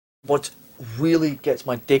what really gets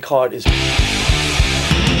my dick hard is...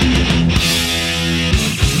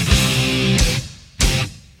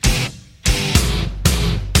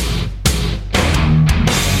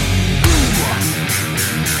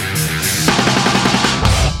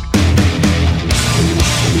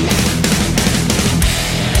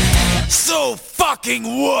 So fucking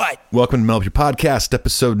what? Welcome to Metal Up Your Podcast,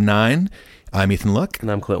 episode 9. I'm Ethan Luck. And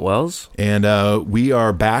I'm Clint Wells. And we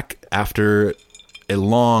are back after a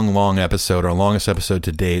long episode, our longest episode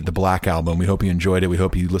to date, the Black Album. We hope you enjoyed it. We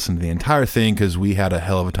hope you listened to the entire thing because we had a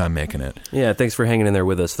hell of a time making it. Yeah, thanks for hanging in there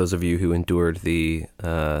with us, those of you who endured the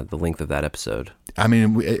length of that episode. I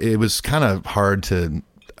mean, it was kind of hard to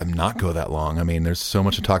not go that long. I mean, there's so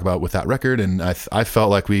much to talk about with that record, and I felt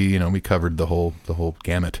like we covered the whole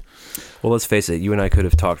gamut. Well, let's face it, you and I could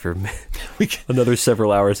have talked for another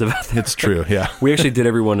several hours about that. It's true, yeah. We actually did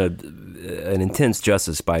everyone an intense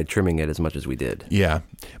justice by trimming it as much as we did. Yeah,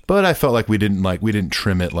 but I felt like we didn't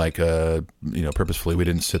trim it purposefully. We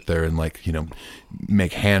didn't sit there and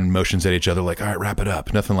make hand motions at each other like, all right, wrap it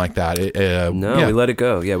up. Nothing like that. We let it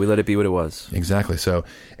go. Yeah, we let it be what it was. Exactly. So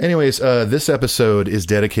anyways, this episode is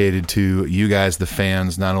dedicated to you guys, the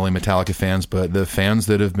fans, not only Metallica fans, but the fans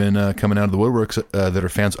that have been coming out of the woodworks that are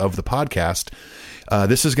fans of the podcast.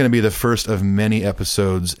 This is going to be the first of many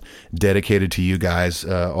episodes dedicated to you guys,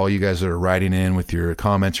 all you guys that are writing in with your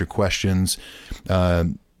comments, your questions,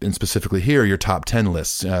 and specifically here, your top 10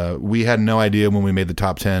 lists. We had no idea when we made the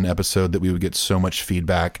top 10 episode that we would get so much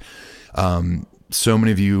feedback. So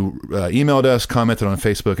many of you emailed us, commented on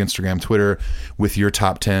Facebook, Instagram, Twitter with your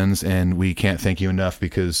top 10s, and we can't thank you enough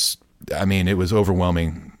because, I mean, it was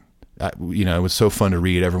overwhelming. It was so fun to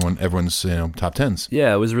read everyone's top 10s.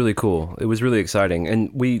 Yeah, it was really cool. It was really exciting. And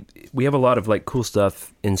we have a lot of cool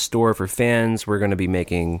stuff in store for fans. We're going to be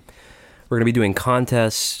doing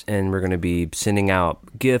contests, and we're going to be sending out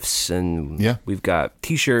gifts, and we've got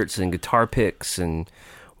t-shirts and guitar picks, and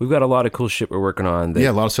we've got a lot of cool shit we're working on.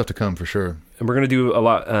 A lot of stuff to come for sure. And we're going to do a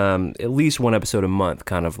lot, at least one episode a month,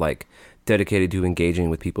 kind of dedicated to engaging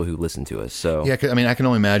with people who listen to us. So yeah, I mean, I can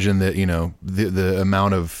only imagine that the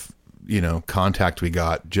amount of contact we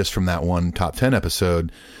got just from that one top 10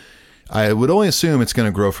 episode. I would only assume it's going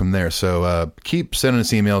to grow from there. So keep sending us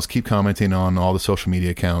emails, keep commenting on all the social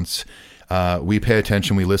media accounts. We pay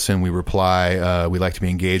attention, we listen, we reply. We like to be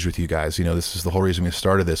engaged with you guys. This is the whole reason we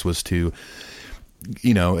started this, was to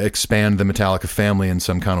expand the Metallica family in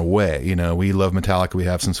some kind of way. We love Metallica. We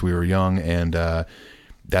have since we were young, and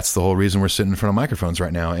that's the whole reason we're sitting in front of microphones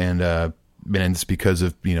right now. And it's because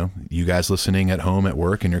of you guys listening at home, at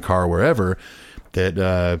work, in your car, wherever,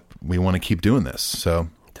 that we want to keep doing this. So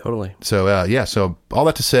totally. So so all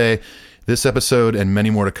that to say, this episode and many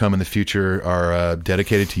more to come in the future are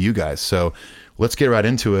dedicated to you guys. So let's get right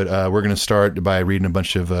into it. We're going to start by reading a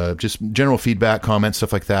bunch of just general feedback, comments,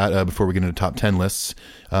 stuff like that before we get into top 10 lists,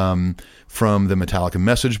 from the Metallica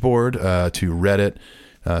message board to Reddit.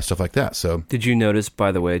 Stuff like that. So, did you notice,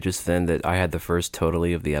 by the way, just then, that I had the first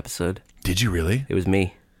totally of the episode? Did you really? It was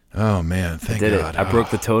me. Oh man, thank God! I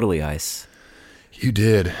broke the totally ice. You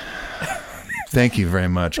did. Thank you very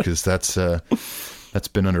much, because that's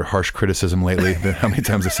been under harsh criticism lately. How many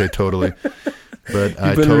times I say totally? But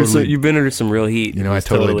you've been under some real heat.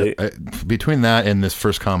 Between that and this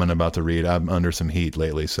first comment I'm about to read, I'm under some heat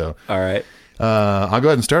lately. So all right. I'll go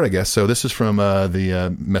ahead and start, I guess. So this is from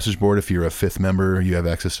the message board. If you're a 5th member, you have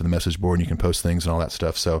access to the message board and you can post things and all that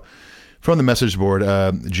stuff. So from the message board,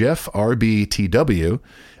 Jeff RBTW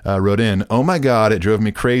wrote in, "Oh my God, it drove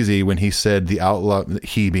me crazy when he said the Outlaw,"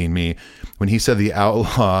 he being me, when he said the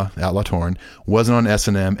Outlaw Torn wasn't on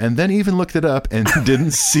S&M, and then even looked it up and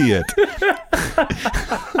didn't see it.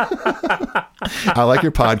 I like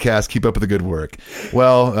your podcast. Keep up with the good work.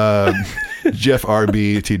 Well, Jeff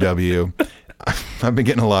RBTW, I've been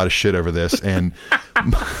getting a lot of shit over this, and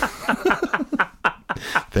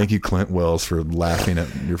thank you, Clint Wells, for laughing at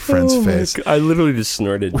your friend's face. I literally just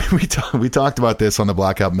snorted. We talked about this on the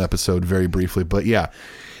Black Album episode very briefly, but yeah,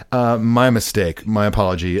 my mistake, my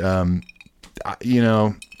apology. When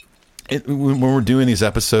we're doing these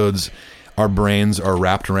episodes, our brains are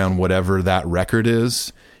wrapped around whatever that record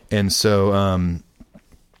is, and so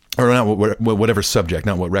or not whatever subject,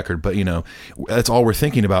 not what record, but that's all we're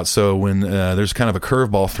thinking about. So when there's kind of a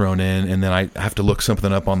curveball thrown in, and then I have to look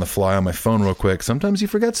something up on the fly on my phone real quick, sometimes you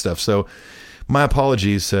forget stuff. So my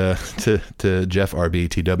apologies to Jeff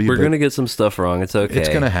RBTW. We're gonna get some stuff wrong. It's okay. It's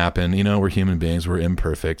gonna happen. We're human beings. We're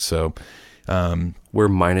imperfect. So we're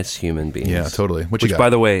minus human beings. Yeah, totally. Which by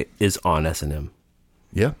the way, is on S&M.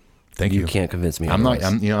 Yeah. Thank you. You can't convince me. I'm not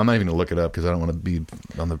even going to look it up because I don't want to be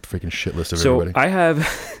on the freaking shit list of everybody. So I have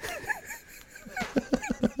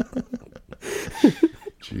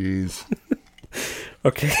Jeez.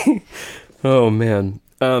 Okay. Oh man.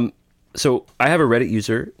 So I have a Reddit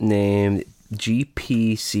user named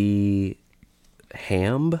GPC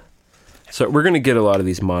Ham. So we're gonna get a lot of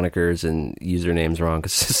these monikers and usernames wrong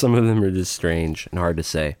because some of them are just strange and hard to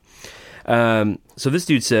say. So this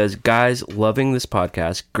dude says, "Guys, loving this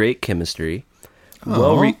podcast. Great chemistry.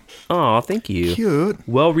 Thank you. Cute.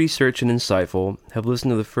 Well researched and insightful. Have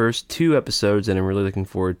listened to the first 2 episodes and I'm really looking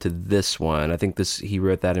forward to this one." I think he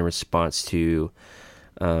wrote that in response to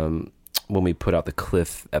when we put out the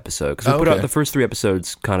Cliff episode, because we put out the first 3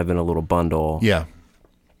 episodes kind of in a little bundle. Yeah.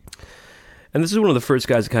 And this is one of the first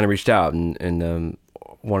guys that kind of reached out and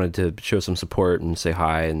wanted to show some support and say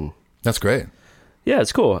hi. And That's great. yeah,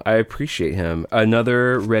 it's cool. I appreciate him.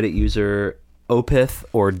 Another Reddit user, Opeth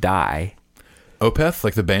or Die. Opeth,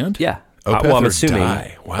 like the band? Yeah. Opeth well, I'm or assuming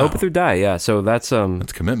Die. Wow. Opeth or Die. Yeah. So that's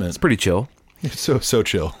commitment. it's pretty chill. It's so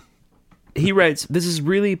chill. He writes, "This is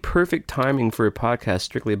really perfect timing for a podcast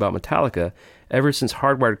strictly about Metallica. Ever since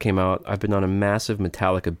Hardwired came out, I've been on a massive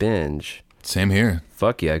Metallica binge." Same here.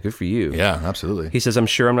 Fuck yeah, good for you. Yeah, absolutely. He says, "I'm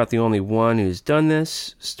sure I'm not the only one who's done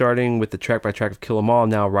this. Starting with the track by track of Kill 'Em All,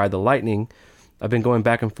 now Ride the Lightning. I've been going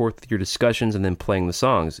back and forth with your discussions and then playing the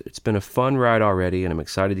songs. It's been a fun ride already, and I'm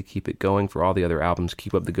excited to keep it going for all the other albums.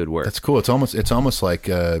 Keep up the good work." That's cool. It's almost like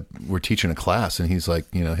we're teaching a class, and he's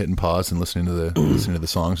like, hitting pause and listening to the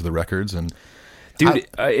songs or the records. And dude,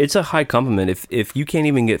 it's a high compliment if you can't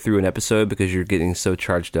even get through an episode because you're getting so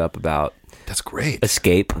charged up about that's great.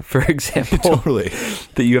 Escape, for example. Totally.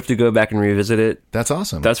 That you have to go back and revisit it. That's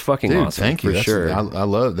awesome. That's fucking Dude, awesome. Thank you. For sure. I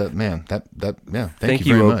love that, man. Thank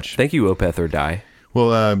you very much. Thank you, Opeth or Die.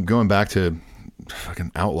 Well, going back to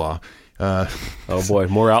fucking Outlaw. Oh boy,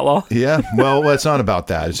 more Outlaw? Yeah. Well, it's not about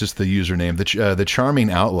that. It's just the username. The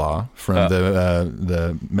Charming Outlaw from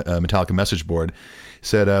the Metallica message board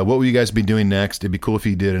said, "What will you guys be doing next? It'd be cool if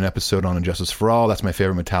you did an episode on Injustice for All. That's my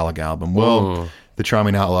favorite Metallica album." Well, the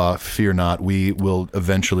Charming Outlaw, fear not, we will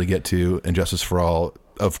eventually get to Injustice for All.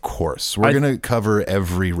 Of course, we're going to cover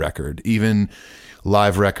every record, even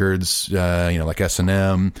live records, like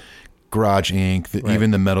S&M, Garage Inc.,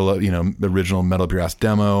 even the metal, original Metal Up Your Ass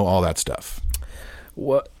demo, all that stuff.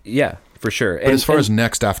 Well, yeah, for sure. But as far as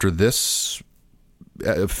next after this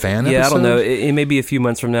fan episode? I don't know. It may be a few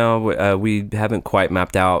months from now. We haven't quite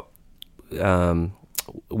mapped out. We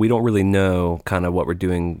don't really know kind of what we're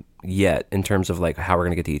doing yet in terms of like how we're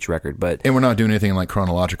going to get to each record. And we're not doing anything like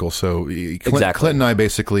chronological. So Clint and I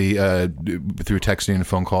basically, through texting and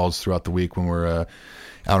phone calls throughout the week when we're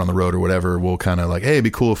out on the road or whatever, we'll kind of like, hey, it'd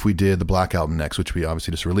be cool if we did the Black Album next, which we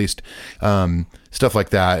obviously just released. Stuff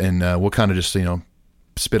like that. And we'll kind of just,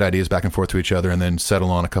 spit ideas back and forth to each other and then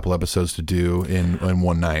settle on a couple episodes to do in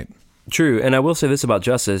one night. True. And I will say this about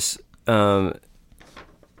Justice, and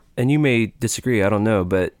you may disagree, I don't know,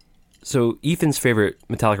 but so Ethan's favorite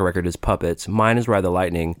Metallica record is Puppets. Mine is Ride the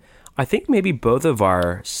Lightning. I think maybe both of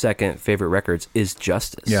our second favorite records is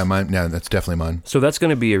Justice. Yeah, mine. Yeah, that's definitely mine. So that's going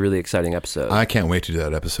to be a really exciting episode. I can't wait to do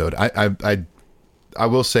that episode. I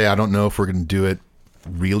will say I don't know if we're going to do it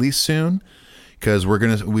really soon because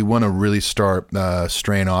we want to really start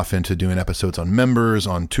straying off into doing episodes on members,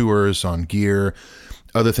 on tours, on gear,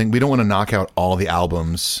 other things. We don't want to knock out all the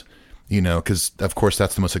albums. Because of course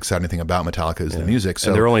that's the most exciting thing about Metallica is the music. So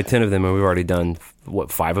and there are only 10 of them, and we've already done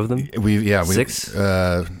 5 of them. 6,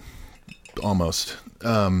 almost.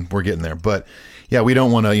 We're getting there, but yeah, we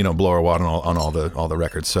don't want to blow our wad on all the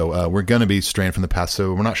records. So we're going to be straying from the past.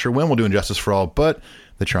 So we're not sure when we'll do Injustice for All, but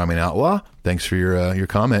the Charming Outlaw. Thanks for your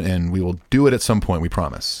comment, and we will do it at some point. We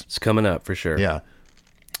promise. It's coming up for sure. Yeah.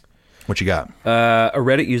 What you got? A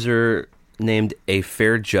Reddit user named A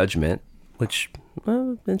Fair Judgment, which.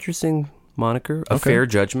 Interesting moniker. A Fair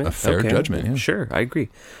Judgment. A Fair Judgment, yeah. Sure, I agree.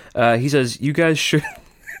 He says, you guys should...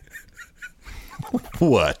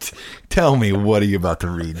 What? Tell me, what are you about to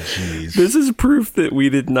read? Jeez. This is proof that we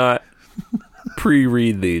did not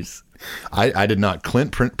pre-read these. I did not.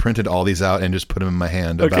 Clint printed all these out and just put them in my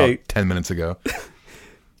hand about 10 minutes ago.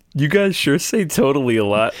 You guys sure say totally a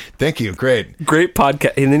lot. Thank you. Great. Great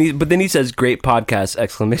podcast. And then he says, great podcast,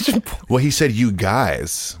 exclamation point. Well, he said, you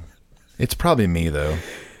guys. It's probably me, though.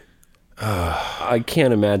 I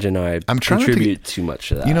can't imagine I'm contribute too much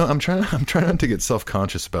to that. I'm trying not to get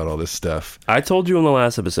self-conscious about all this stuff. I told you in the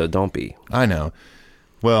last episode, don't be. I know.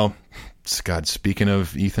 Well, God, speaking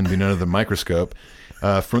of Ethan being under the microscope,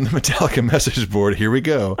 from the Metallica message board, here we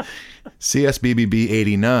go.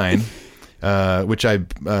 CSBBB89, which I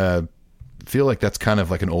feel like that's kind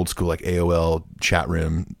of like an old school like AOL chat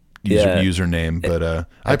room username, but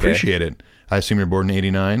I appreciate it. I assume you're born in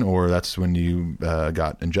 89, or that's when you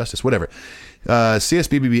got Injustice, whatever.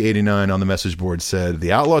 CSBBB89 on the message board said,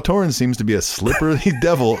 the Outlaw Torn seems to be a slippery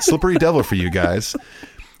devil for you guys.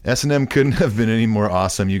 S&M couldn't have been any more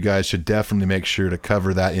awesome. You guys should definitely make sure to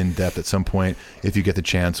cover that in depth at some point if you get the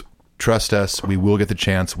chance. Trust us, we will get the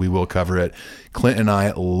chance. We will cover it. Clint and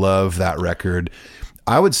I love that record.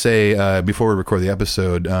 I would say before we record the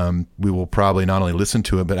episode, we will probably not only listen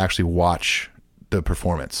to it, but actually watch the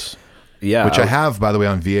performance. Yeah. Which I have, by the way,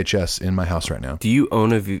 on VHS in my house right now. Do you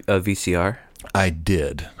own a VCR? I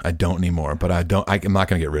did. I don't anymore, but I'm not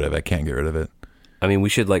going to get rid of it. I can't get rid of it. I mean, we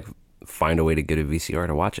should find a way to get a VCR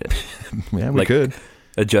to watch it. Yeah, we could.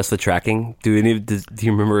 Adjust the tracking. Do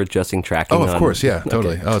you remember adjusting tracking? Oh, of course, yeah,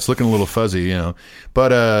 totally. Okay. Oh, it's looking a little fuzzy,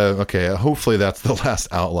 But okay, hopefully that's the last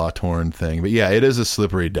Outlaw Torn thing. But yeah, it is a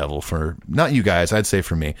slippery devil for not you guys. I'd say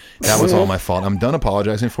for me, that was all my fault. I'm done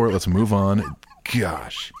apologizing for it. Let's move on.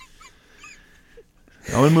 Gosh,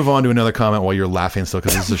 I'm gonna move on to another comment while you're laughing still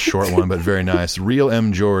because this is a short one, but very nice. Real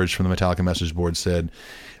M George from the Metallica message board said,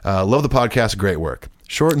 "Love the podcast. Great work."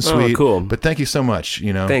 Short and sweet, cool. But thank you so much.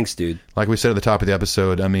 Thanks, dude. Like we said at the top of the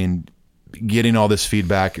episode, I mean, getting all this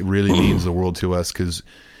feedback really means the world to us because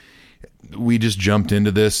we just jumped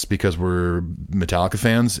into this because we're Metallica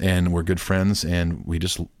fans and we're good friends, and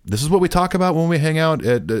this is what we talk about when we hang out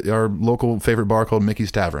at our local favorite bar called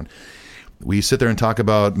Mickey's Tavern. We sit there and talk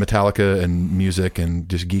about Metallica and music and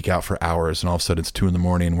just geek out for hours, and all of a sudden it's 2 a.m.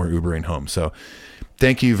 and we're Ubering home. So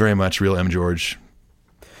thank you very much, Real M George.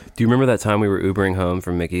 Do you remember that time we were Ubering home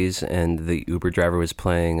from Mickey's and the Uber driver was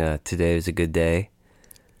playing Today is a Good Day?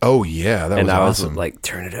 Oh, yeah. That was awesome. And I was like,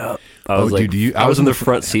 turn it up. I was in the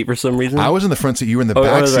front seat for some reason. I was in the front seat. You were in the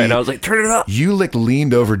back seat. Right. And I was like, turn it up. You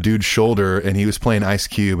leaned over dude's shoulder and he was playing Ice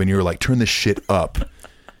Cube and you were like, turn this shit up.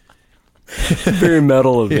 Very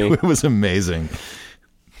metal of me. It was amazing.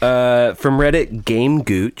 From Reddit, Game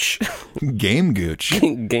Gooch. Game Gooch.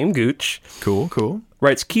 Game Gooch. Cool.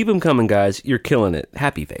 Writes, keep them coming, guys. You're killing it.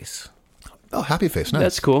 Happy face. Oh, happy face. Nice.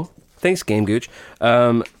 That's cool. Thanks, Game Gooch.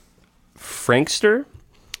 Frankster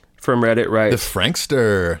from Reddit writes... The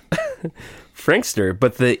Frankster. Frankster,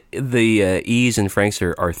 but the E's in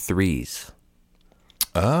Frankster are 3s.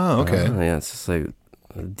 Oh, okay. Yeah, it's just like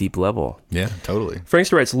a deep level. Yeah, totally.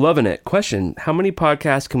 Frankster writes, loving it. Question, how many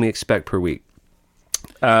podcasts can we expect per week?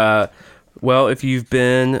 Well, if you've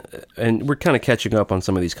been, and we're kind of catching up on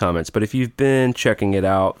some of these comments, but if you've been checking it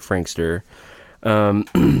out, Frankster,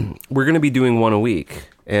 we're going to be doing one a week.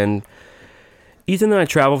 And Ethan and I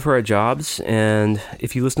travel for our jobs, and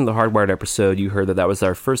if you listen to the Hardwired episode, you heard that was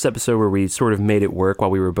our first episode where we sort of made it work while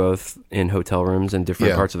we were both in hotel rooms in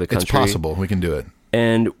different parts of the country. It's possible. We can do it.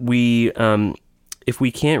 And we, if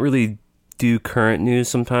we can't really do current news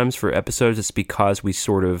sometimes for episodes, it's because we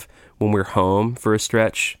sort of, when we're home for a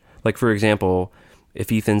stretch, like for example,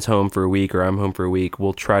 if Ethan's home for a week or I'm home for a week,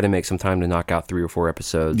 we'll try to make some time to knock out 3 or 4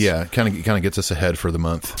 episodes. Yeah, kind of gets us ahead for the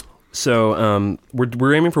month. So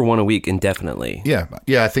we're aiming for one a week indefinitely. Yeah.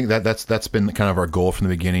 I think that's been kind of our goal from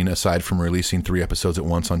the beginning, aside from releasing 3 episodes at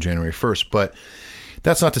once on January 1st. But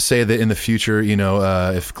that's not to say that in the future,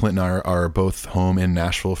 if Clint and I are both home in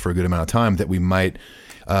Nashville for a good amount of time, that we might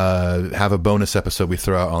have a bonus episode we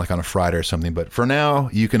throw out on a Friday or something. But for now,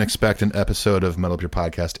 you can expect an episode of Metal Up Your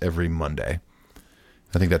Podcast every Monday.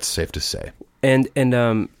 I think that's safe to say. And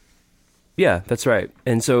yeah, that's right.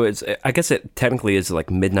 And so I guess it technically is like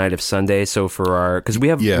midnight of Sunday. So for because we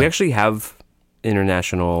actually have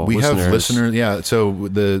international listeners. We have listeners. Yeah. So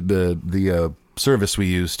the service we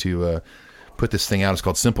use to put this thing out is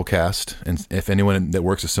called Simplecast. And if anyone that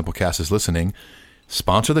works at Simplecast is listening,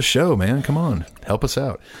 sponsor the show, man. Come on, help us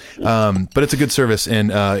out. But it's a good service,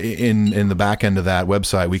 and in the back end of that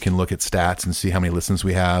website, we can look at stats and see how many listens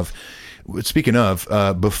we have. Speaking of,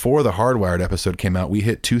 before the Hardwired episode came out, we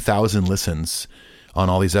hit 2,000 listens on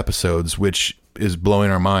all these episodes, which is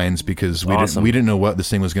blowing our minds because we didn't know what this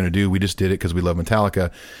thing was going to do. We just did it because we love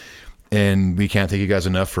Metallica, and we can't thank you guys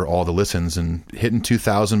enough for all the listens. And hitting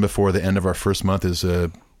 2,000 before the end of our first month is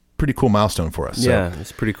a pretty cool milestone for us. Yeah,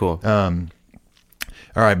 it's pretty cool.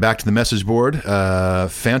 All right, back to the message board.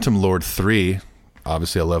 Phantom Lord 3.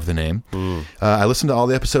 Obviously, I love the name. I listened to all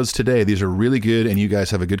the episodes today. These are really good, and you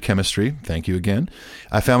guys have a good chemistry. Thank you again.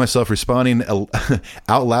 I found myself responding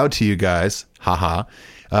out loud to you guys. Haha.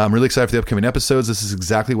 I'm really excited for the upcoming episodes. This is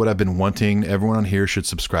exactly what I've been wanting. Everyone on here should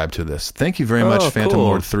subscribe to this. Thank you very much, Phantom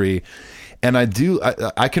Lord 3. And I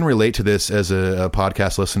can relate to this as a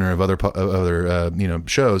podcast listener of other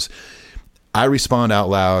shows. I respond out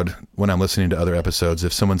loud when I'm listening to other episodes.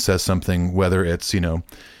 If someone says something, whether it's,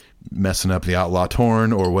 messing up the Outlaw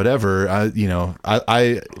Torn or whatever,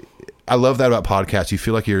 I I love that about podcasts. You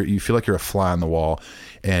feel like you're a fly on the wall,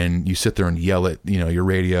 and you sit there and yell at your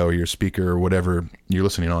radio or your speaker or whatever you're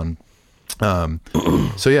listening on.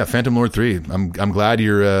 So yeah, Phantom Lord 3. I'm glad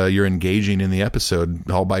you're engaging in the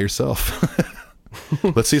episode all by yourself.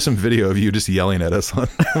 Let's see some video of you just yelling at us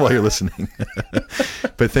while you're listening.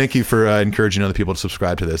 But thank you for encouraging other people to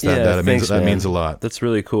subscribe to this. That means a lot. That's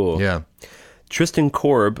really cool. Yeah. Tristan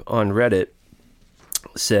Korb on Reddit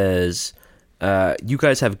says, you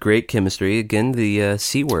guys have great chemistry. Again, the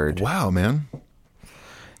C word. Wow, man.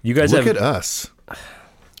 You guys look at us.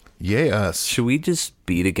 Yay, us. Should we just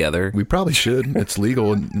be together? We probably should. It's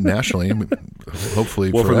legal nationally.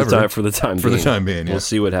 Hopefully, well, forever. For the time being. Yeah. We'll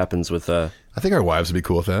see what happens with... I think our wives would be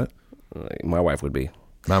cool with that. My wife would be.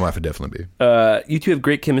 My wife would definitely be. You two have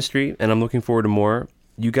great chemistry, and I'm looking forward to more.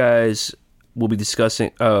 You guys will be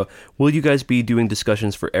discussing... will you guys be doing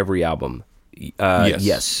discussions for every album?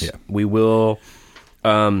 Yes. Yeah. We will.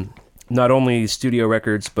 Not only studio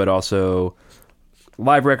records, but also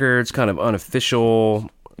live records, kind of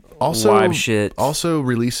unofficial... Also, live shit. Also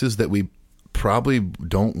releases that we probably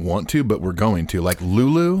don't want to, but we're going to. Like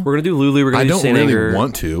Lulu. We're going to do Lulu. We're going to do Saint Anger. I don't really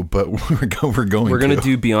want to, but we're going to. We're going to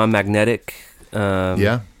do Beyond Magnetic.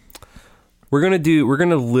 Yeah. We're going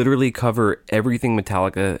to literally cover everything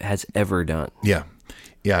Metallica has ever done. Yeah.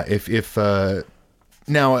 Yeah. If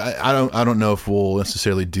now I don't know if we'll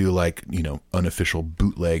necessarily do like, unofficial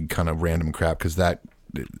bootleg kind of random crap, because that,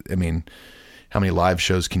 I mean, how many live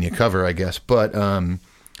shows can you cover, I guess, but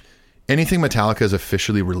anything Metallica is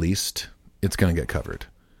officially released, it's going to get covered,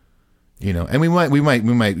 and we might,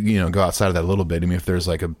 go outside of that a little bit. I mean, if there's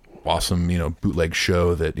like a awesome, bootleg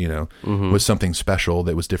show that, was something special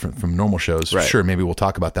that was different from normal shows, right. Sure, maybe we'll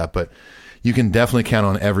talk about that, but you can definitely count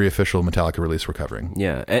on every official Metallica release we're covering.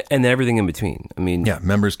 Yeah. And everything in between. I mean, yeah,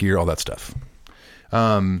 members gear, all that stuff.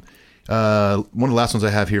 One of the last ones I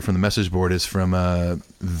have here from the message board is from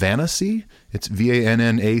Vannacee. It's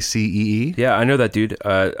Vannacee. Yeah, I know that dude.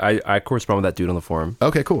 I correspond with that dude on the forum.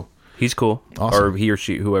 Okay, cool. He's cool. Awesome. Or he or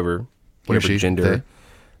she, whoever, whatever she, gender.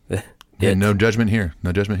 Yeah, no judgment here.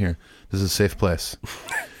 No judgment here. This is a safe place.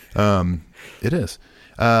 It is.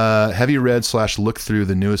 Have you read / looked through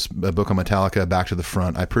the newest book on Metallica, Back to the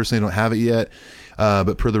Front? I personally don't have it yet,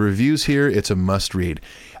 but per the reviews here, it's a must read.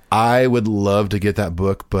 I would love to get that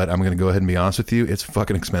book, but I'm going to go ahead and be honest with you. It's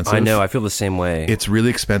fucking expensive. I know. I feel the same way. It's really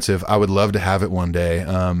expensive. I would love to have it one day.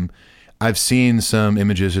 I've seen some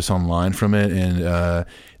images just online from it, and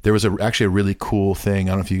there was actually a really cool thing.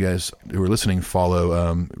 I don't know if you guys who are listening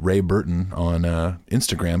follow Ray Burton on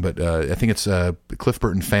Instagram, but I think it's Cliff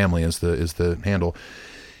Burton Family is the handle.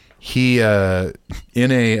 He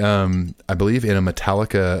in a I believe in a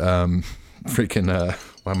Metallica freaking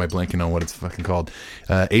why am I blanking on what it's fucking called?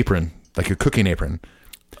 Apron, like a cooking apron.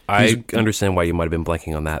 I understand why you might have been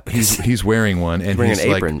blanking on that. He's wearing one, and wearing he's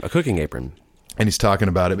an apron, a cooking apron, and he's talking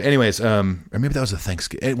about it. Anyways, or maybe that was a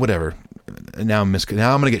Thanksgiving. Whatever. Now I'm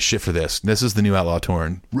gonna get shit for this. This is the new Outlaw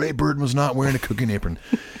Torn. Ray Burton was not wearing a cooking apron.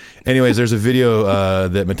 Anyways, there's a video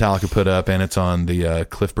that Metallica put up, and it's on the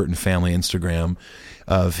Cliff Burton Family Instagram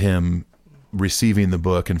of him receiving the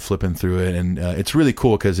book and flipping through it, and it's really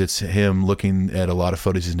cool because it's him looking at a lot of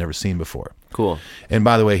photos he's never seen before. Cool. And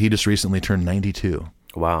by the way, he just recently turned 92.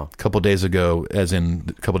 Wow. A couple days ago, as in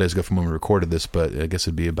a couple days ago from when we recorded this, but I guess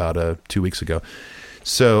it'd be about 2 weeks ago.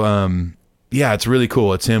 So yeah, it's really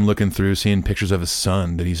cool. It's him looking through, seeing pictures of his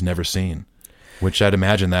son that he's never seen, which I'd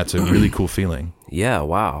imagine that's a really cool feeling. Yeah.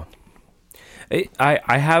 Wow.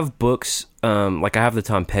 I have books, like I have the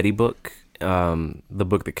Tom Petty book, the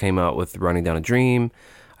book that came out with Running Down a Dream.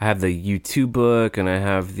 I have the U2 book, and I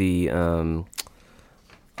have the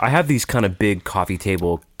I have these kind of big coffee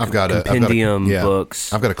table compendium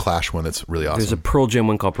books. I've got a Clash one that's really awesome. There's a Pearl Jam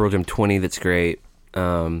one called Pearl Jam 20 that's great.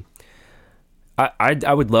 I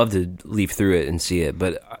would love to leaf through it and see it,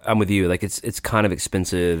 but I'm with you. Like it's kind of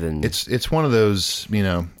expensive, and it's one of those,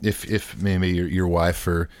 if maybe your wife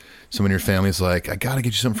or someone in your family is like, I got to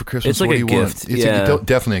get you something for Christmas. It's like what a do you gift. Want? It's yeah.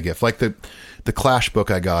 Definitely a gift. Like the Clash book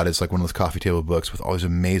I got is like one of those coffee table books with all these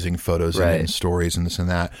amazing photos right. and stories and this and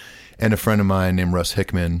that. And a friend of mine named Russ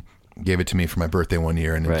Hickman gave it to me for my birthday one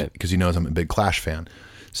year, and right. because he knows I'm a big Clash fan.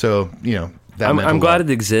 So, that I'm glad it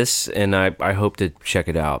exists, and I hope to check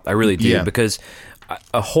it out. I really do, because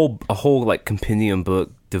a whole like compendium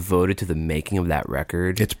book devoted to the making of that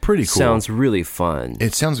record. It's pretty cool. Sounds really fun.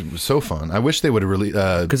 It sounds so fun. I wish they would have really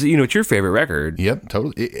because it's your favorite record. Yep,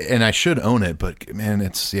 totally. And I should own it, but man,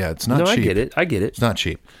 it's not cheap. I get it. It's not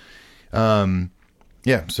cheap.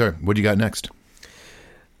 Yeah. Sorry. What do you got next?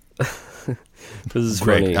 This is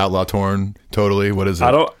Greg, funny. Outlaw Torn. Totally. What is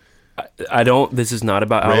it? I don't. This is not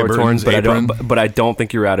about Ray Outlaw Torn, Burton's but apron. but I don't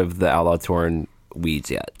think you're out of the Outlaw Torn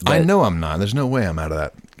weeds yet. I But know I'm not. There's no way I'm out of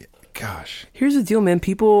that. Gosh. here's the deal, man.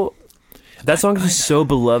 People, that song is just so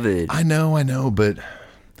beloved. I know, but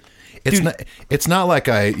it's not like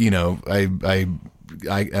I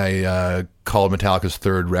called Metallica's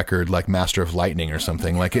third record like Master of Lightning or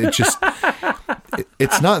something. Like it just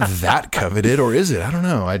it's not that coveted, or is it? I don't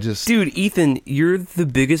know. Dude, Ethan, you're the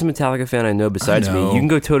biggest Metallica fan I know besides I know. me. You can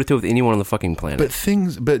go toe to toe with anyone on the fucking planet. but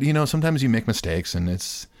sometimes you make mistakes, and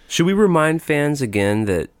it's Should we remind fans again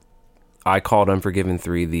that I called Unforgiven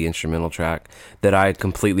 3 the instrumental track, that I had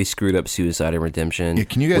completely screwed up Suicide and Redemption? Yeah,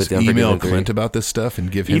 can you guys with Unforgiven email 3? Clint about this stuff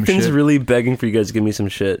and give him Ethan's shit? really begging for you guys to give me some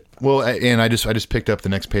shit. Well, and I just picked up the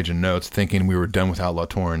next page of notes thinking we were done with Outlaw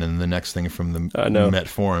Torn, and the next thing from the know. Met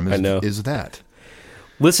Forum is that.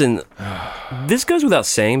 Listen, this goes without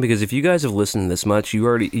saying, because if you guys have listened this much,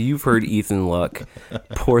 you've heard Ethan Luck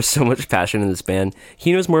pour so much passion in this band.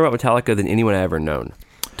 He knows more about Metallica than anyone I've ever known.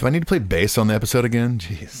 Do I need to play bass on the episode again?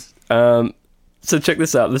 Jeez. So check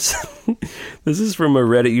this out. This is from a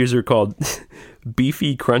Reddit user called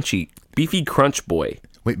Beefy Crunch Boy.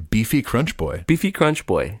 Wait, Beefy Crunch Boy? Beefy Crunch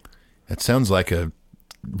Boy. That sounds like a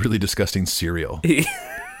really disgusting cereal.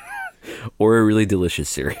 Or a really delicious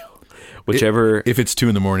cereal. Whichever. If it's 2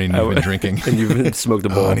 a.m. and you've been drinking. And you've smoked a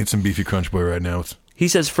bowl. I need some Beefy Crunch Boy right now. He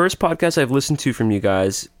says, first podcast I've listened to from you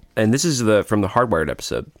guys, and this is from the Hardwired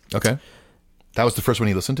episode. Okay. That was the first one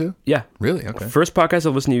you listened to? Yeah. Really? Okay. First podcast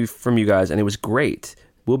I've listened to from you guys, and it was great.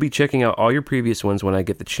 We'll be checking out all your previous ones when I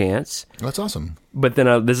get the chance. That's awesome. But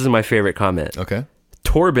then this is my favorite comment. Okay.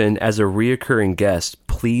 Torben, as a reoccurring guest,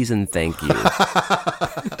 please and thank you.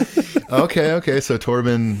 Okay. So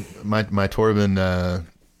Torben, my Torben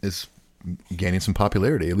is gaining some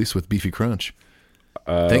popularity, at least with Beefy Crunch.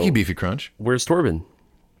 Thank you, Beefy Crunch. Where's Torben?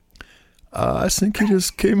 I think he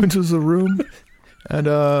just came into the room, and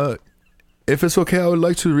if it's okay, I would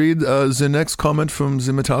like to read the next comment from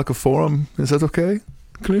the Metallica forum. Is that okay,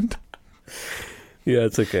 Clint? Yeah,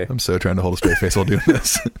 it's okay. I'm so trying to hold a straight face while doing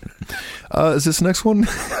this. Is this next one?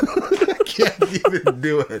 I can't even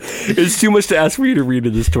do it. It's too much to ask for you to read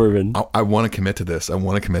it, this Torben. I want to commit to this. All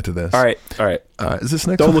right. Is this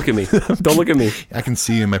next Don't one? look at me. Don't look at me. I can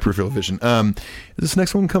see in my peripheral vision. This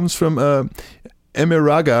next one comes from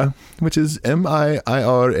Emiraga, which is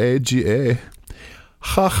Miiraga.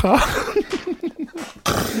 Ha ha.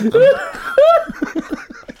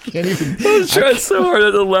 I can't even. I was trying so hard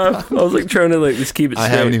not to laugh. I was like trying to just keep it straight. I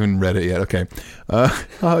haven't even read it yet. Okay.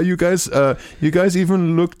 You guys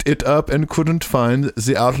even looked it up and couldn't find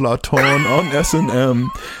the Outlaw Torn on S&M.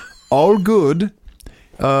 All good.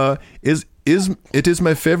 It is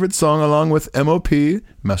my favorite song along with MOP,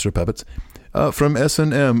 Master of Puppets, from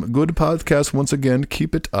S&M. Good podcast once again.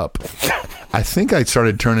 Keep it up. I think I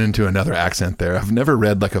started turning into another accent there. I've never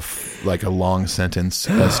read like a long sentence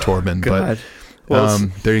as Torben, God. but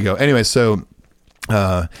there you go. Anyway, so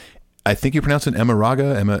I think you pronounce it Emma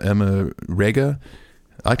Rega.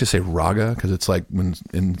 I like to say raga because it's like when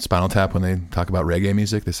in Spinal Tap when they talk about reggae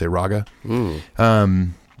music, they say raga.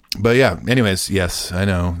 But yeah, anyways, yes, I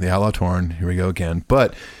know the Outlaw Torn. Here we go again.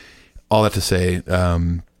 But all that to say,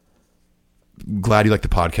 glad you like the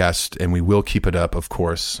podcast, and we will keep it up, of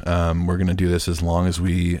course. We're going to do this as long as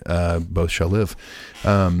we both shall live.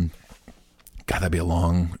 God, that'd be a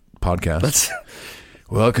long podcast.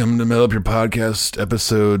 Welcome to Mail Up Your Podcast,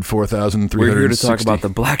 episode 4,360. We're here to talk about the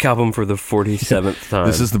Black Album for the 47th time.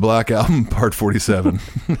 This is the Black Album, part 47.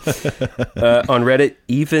 On Reddit,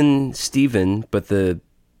 Even Steven, but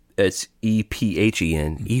it's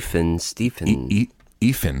E-P-H-E-N. Ethan Stephen.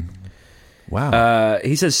 Ethan. Wow.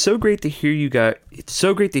 He says, so great to hear you guys. It's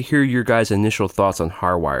so great to hear your guys' initial thoughts on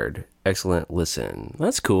Hardwired. Excellent listen.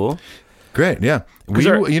 That's cool. Great, yeah. We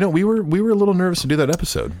were a little nervous to do that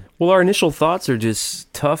episode. Well, our initial thoughts are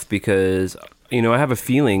just tough because, I have a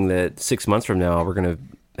feeling that 6 months from now we're going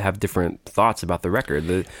to have different thoughts about the record.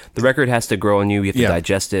 The record has to grow on you. You have to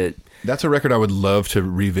digest it. That's a record I would love to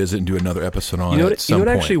revisit and do another episode on. You know at some what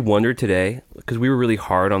I point. actually wondered today? Because we were really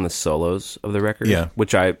hard on the solos of the record. Yeah.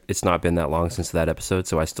 Which it's not been that long since that episode,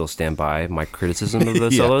 so I still stand by my criticism of the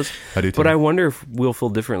Yeah, solos. I do too. But I wonder if we'll feel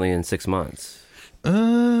differently in 6 months.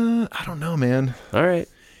 I don't know, man. All right.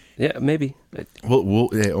 Yeah, maybe.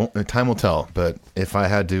 Time will tell. But if I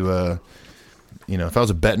had to, if I was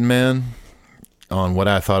a betting man on what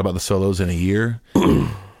I thought about the solos in a year, I'm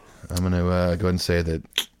going to go ahead and say that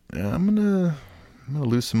I'm gonna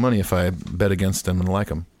lose some money if I bet against them and like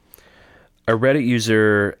them. A Reddit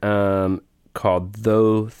user called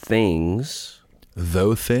Though Things.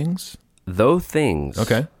 Though Things? Though Things.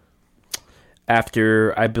 Okay.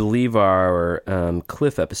 after I believe our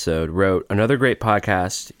Cliff episode, wrote, "Another great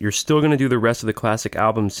podcast. You're still going to do the rest of the classic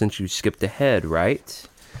albums since you skipped ahead, right?"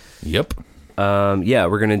 Yep. Yeah,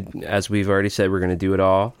 we're going to, as we've already said, we're going to do it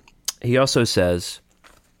all. He also says,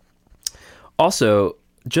 this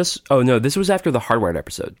was after the Hardwired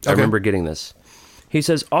episode. I remember getting this. He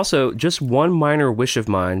says, also, just one minor wish of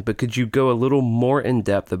mine, but could you go a little more in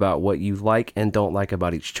depth about what you like and don't like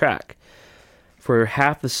about each track? For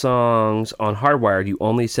half the songs on Hardwired, you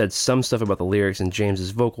only said some stuff about the lyrics and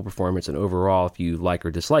James's vocal performance and overall if you like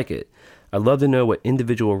or dislike it. I'd love to know what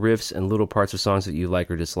individual riffs and little parts of songs that you like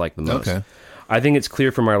or dislike the most. Okay. I think it's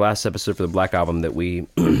clear from our last episode for the Black Album that we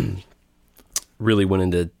really went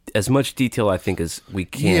into as much detail, I think, as we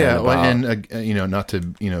can. Yeah, and not to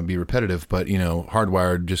be repetitive, but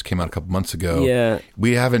Hardwired just came out a couple months ago. Yeah,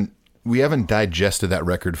 we haven't digested that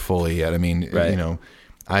record fully yet. I mean, right.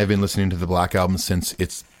 I've been listening to the Black Album since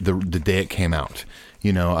it's the day it came out.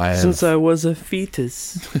 Since I was a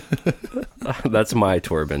fetus. That's my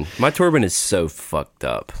Torben. My Torben is so fucked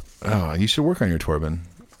up. Oh, you should work on your Torben.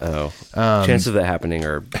 Oh, chances of that happening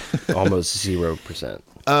are almost 0%.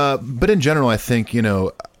 But in general, I think,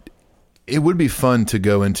 it would be fun to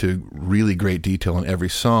go into really great detail on every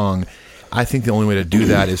song. I think the only way to do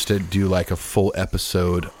that is to do like a full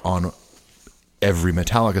episode on every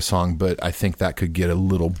Metallica song, but I think that could get a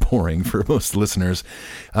little boring for most listeners.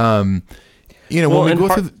 When we go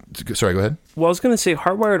through... Sorry, go ahead. Well, I was going to say,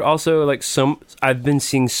 Hardwired also, I've been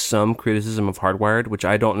seeing some criticism of Hardwired, which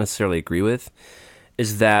I don't necessarily agree with,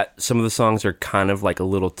 is that some of the songs are kind of like a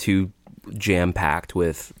little too jam-packed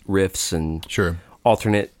with riffs and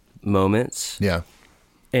alternate moments. Yeah.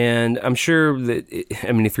 And I'm sure that,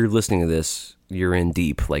 if you're listening to this, you're in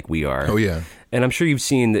deep like we are. Oh, yeah. And I'm sure you've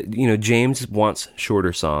seen that, James wants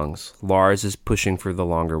shorter songs. Lars is pushing for the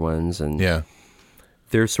longer ones. And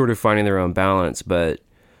they're sort of finding their own balance. But,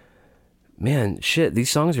 man, shit, these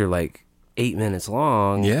songs are like 8 minutes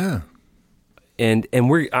long. Yeah. And I'm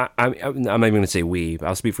not even going to say we,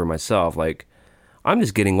 I'll speak for myself. Like, I'm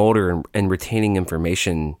just getting older and retaining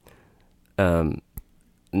information. I'm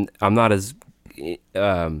not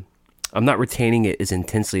retaining it as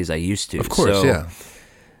intensely as I used to. Of course, yeah.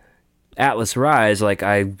 Atlas Rise, all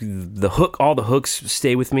the hooks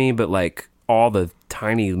stay with me, but like all the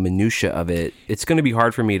tiny minutia of it, it's going to be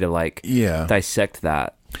hard for me to dissect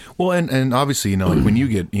that. Well, and obviously, like when you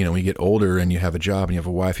get older and you have a job and you have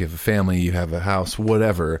a wife, you have a family, you have a house,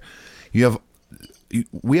 whatever,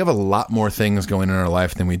 we have a lot more things going on in our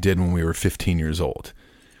life than we did when we were 15 years old.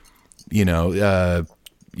 And I'm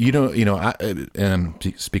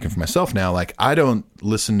speaking for myself now, like I don't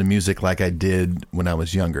listen to music like I did when I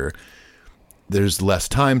was younger. There's less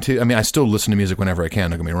time I still listen to music whenever I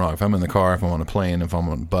can, don't get me wrong. If I'm in the car, if I'm on a plane, if I'm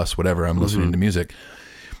on a bus, whatever, I'm listening to music.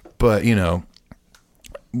 But,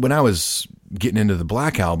 when I was getting into the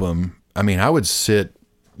Black Album, I would sit,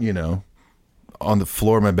 on the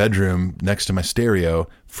floor of my bedroom next to my stereo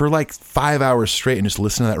for like 5 hours straight and just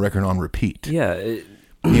listen to that record on repeat. Yeah.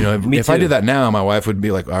 If I did that now, my wife would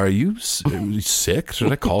be like, "Are you sick?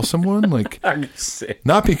 Should I call someone?" Like, I'm sick.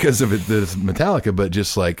 Not because of this Metallica, but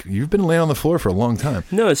just like you've been laying on the floor for a long time.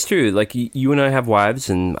 No, it's true. Like you and I have wives,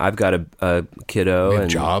 and I've got a kiddo, we have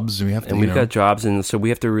jobs, and we have to. And we've got jobs, and so we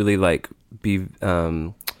have to really be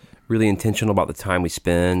really intentional about the time we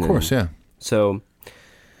spend. Of course, yeah. So,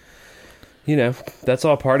 that's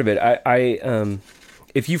all part of it. I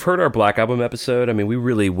if you've heard our Black Album episode, we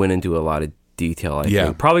really went into a lot of detail. I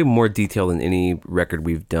think probably more detail than any record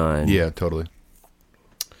we've done. Yeah, totally.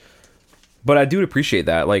 But I do appreciate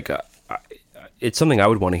that. Like, it's something I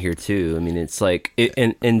would want to hear too. It's like,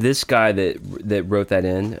 and this guy that wrote that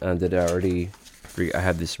in, I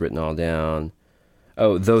had this written all down.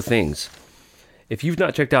 Oh, Though Things. If you've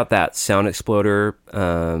not checked out that Sound Exploder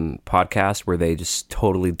podcast where they just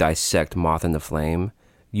totally dissect Moth in the Flame,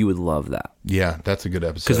 you would love that. Yeah, that's a good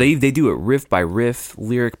episode. Because they do it riff by riff,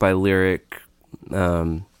 lyric by lyric.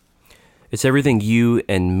 It's everything you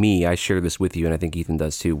and me, I share this with you, and I think Ethan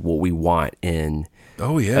does too, what we want in a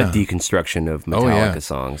deconstruction of Metallica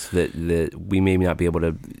songs that we may not be able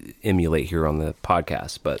to emulate here on the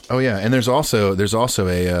podcast. But and there's also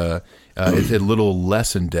a it's a little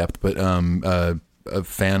less in depth, but a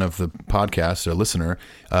fan of the podcast, a listener,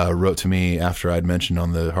 wrote to me after I'd mentioned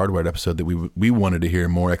on the Hardwired episode that we wanted to hear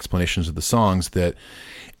more explanations of the songs.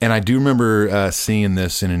 And I do remember seeing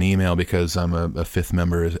this in an email because I'm a fifth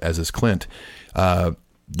member, as is Clint.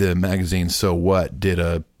 The magazine So What did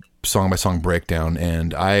a song-by-song breakdown,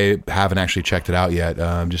 and I haven't actually checked it out yet,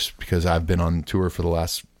 just because I've been on tour for the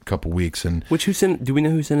last couple weeks. And do we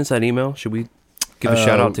know who sent us that email? Should we give a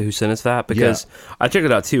shout-out to who sent us that? Because I checked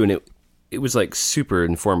it out too, and it was like super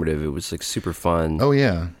informative. It was like super fun. Oh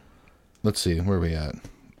yeah. Let's see, where are we at?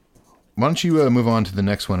 Why don't you move on to the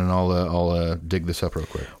next one, and I'll dig this up real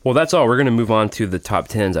quick. Well, that's all. We're going to move on to the top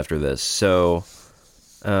 10s after this. So,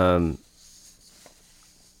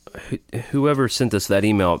 whoever sent us that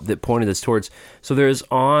email that pointed us towards. So there's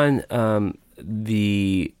on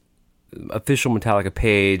the official Metallica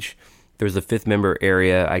page, there's the fifth member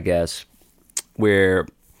area, I guess, where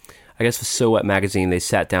I guess the So What magazine, they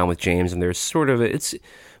sat down with James, and there's sort of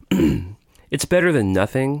it's better than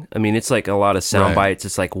nothing. I mean, it's like a lot of sound bites.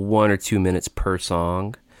 It's like 1 or 2 minutes per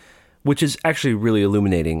song, which is actually really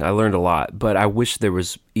illuminating. I learned a lot, but I wish there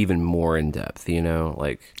was even more in depth,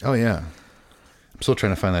 like. Oh yeah. I'm still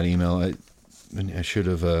trying to find that email. I should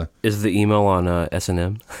have. Is the email on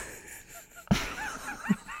S&M?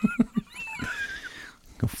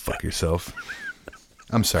 Go fuck yourself.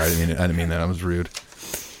 I'm sorry. I didn't mean that. I was rude.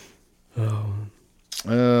 Oh.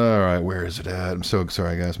 All right. Where is it at? I'm so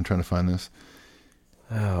sorry, guys. I'm trying to find this.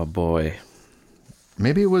 Oh boy.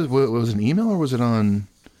 Maybe it was an email, or was it on?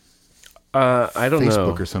 I don't know.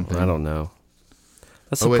 Facebook or something. I don't know.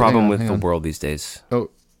 That's the problem with the world these days.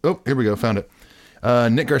 Oh, here we go. Found it.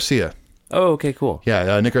 Nick Garcia. Oh, okay, cool.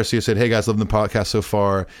 Yeah, Nick Garcia said, "Hey guys, loving the podcast so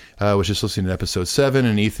far. Was just listening to episode 7,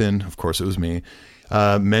 and Ethan, of course, it was me,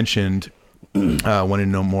 mentioned wanting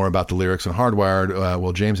to know more about the lyrics on Hardwired.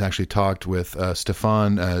 Well, James actually talked with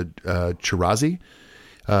Stefan Chirazi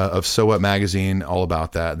of So What magazine all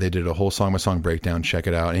about that. They did a whole song by song breakdown. Check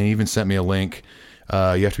it out. And he even sent me a link. You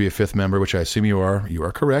have to be a fifth member, which I assume you are. You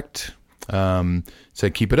are correct.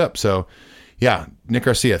 Said keep it up. So, yeah, Nick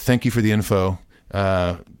Garcia, thank you for the info.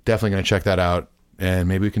 Definitely going to check that out, and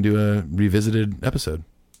maybe we can do a revisited episode.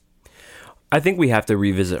 I think we have to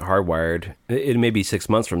revisit Hardwired. It may be 6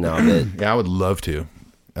 months from now. Yeah, I would love to.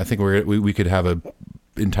 I think we could have a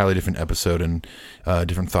entirely different episode and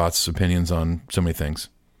different thoughts, opinions on so many things.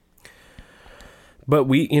 But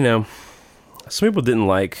some people didn't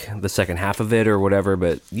like the second half of it or whatever,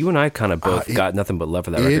 but you and I kind of both got nothing but love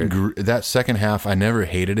for that record. That second half, I never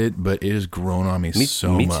hated it, but it has grown on me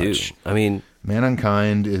so much. Me too. I mean, Man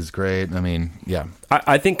Unkind is great. I mean, yeah.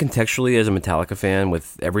 I think contextually, as a Metallica fan,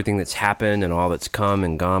 with everything that's happened and all that's come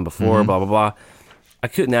and gone before, blah, blah, blah, I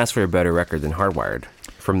couldn't ask for a better record than Hardwired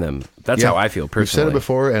from them. That's how I feel personally. We've said it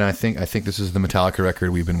before, and I think this is the Metallica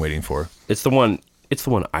record we've been waiting for. It's the one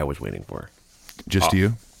I was waiting for. Just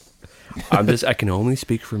you? I can only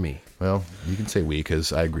speak for me. Well, you can say we,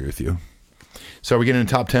 because I agree with you. So are we getting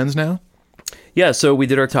into top 10s now? Yeah, so we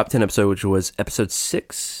did our top 10 episode, which was episode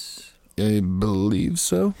 6. I believe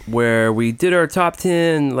so. Where we did our top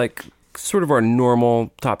 10, like sort of our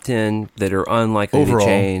normal top 10 that are unlikely overall,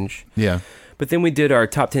 to change. Yeah. But then we did our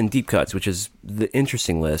top 10 deep cuts, which is the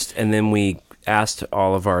interesting list. And then we asked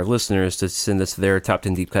all of our listeners to send us their top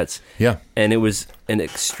 10 deep cuts. Yeah. And it was an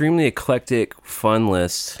extremely eclectic, fun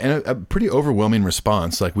list. And a pretty overwhelming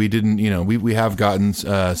response. Like we didn't, we have gotten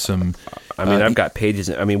some... I mean, I've got pages.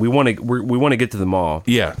 I mean, we want to get to them all.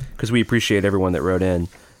 Yeah. Because we appreciate everyone that wrote in.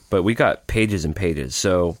 But we got pages and pages.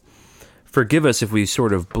 So forgive us if we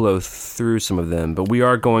sort of blow through some of them, but we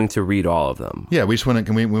are going to read all of them. Yeah, we just want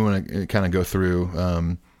to, we want to kind of go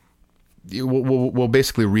through... We'll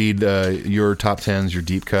basically read your top 10s, your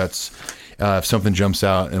deep cuts. If something jumps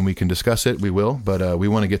out and we can discuss it, we will. But we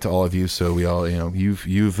want to get to all of you, so we all,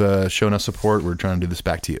 you've shown us support. We're trying to do this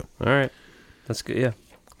back to you. All right, that's good. Yeah.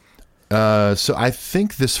 So I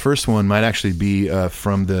think this first one might actually be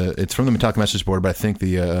from the Metallica message board, but I think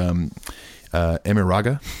the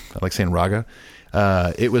Emiraga. I like saying Raga.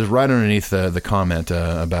 It was right underneath the comment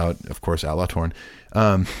about, of course, Outlaw Torn.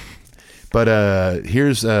 But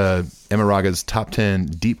here's Emiraga's top 10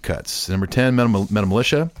 deep cuts. Number 10, Metal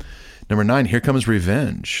Militia. Number 9, Here Comes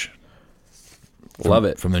Revenge. Love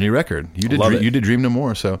it. From the new record. You did Dream No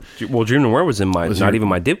More. So well, Dream No More was in my even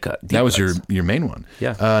my deep cut. That was your main one.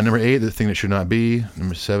 Yeah. Number 8, The Thing That Should Not Be.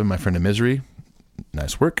 Number 7, My Friend in Misery.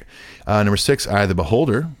 Nice work. Number 6, Eye of the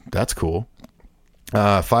Beholder. That's cool.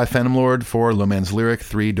 5, Phantom Lord. 4, Low Man's Lyric.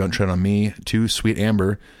 3, Don't Tread on Me. 2, Sweet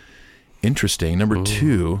Amber. Interesting. Number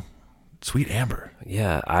 2, Sweet Amber.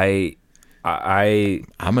 Yeah, I'm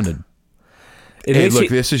gonna. Hey, look,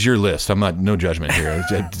 this is your list. I'm not, no judgment here.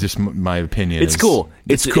 It's just my opinion. It's cool.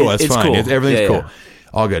 It's cool. That's fine. Cool. Everything's cool.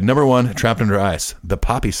 All good. Number 1, Trapped Under Ice, the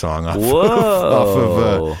Poppy song off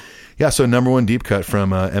of. So number 1 deep cut from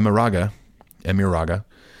Emiraga.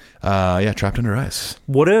 Trapped Under Ice.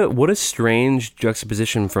 What a strange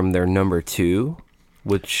juxtaposition from their number 2,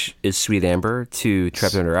 which is Sweet Amber, to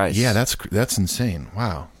Trapped Under Ice. Yeah, that's insane.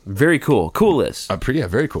 Wow. Very cool. Cool list.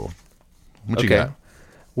 Very cool. What you got?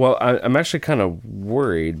 Well, I'm actually kind of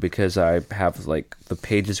worried because I have like the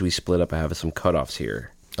pages we split up. I have some cutoffs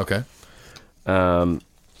here. Okay.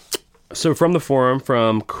 So from the forum,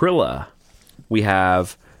 from Krilla, we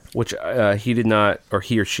have, which he did not, or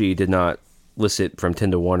he or she did not list it from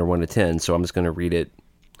 10 to 1 or 1 to 10. So I'm just going to read it.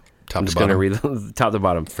 Top I'm to just going to bottom. read the top to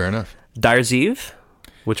bottom. Fair enough. Dyer's Eve,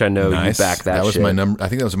 which I know Nice. you back that was shit. my number. I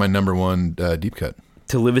think that was my number one deep cut.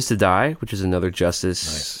 To Live Is to Die, which is another Justice.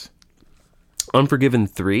 Nice. Unforgiven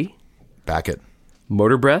 3, Back it.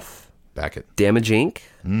 Motor Breath, Back it. Damage Inc.,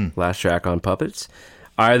 last track on Puppets.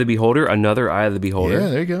 Eye of the Beholder, another Eye of the Beholder. Yeah,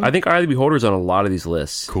 there you go. I think Eye of the Beholder is on a lot of these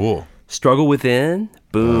lists. Cool. Struggle Within,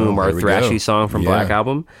 boom, Oh, our there we go. thrashy song from Black Yeah.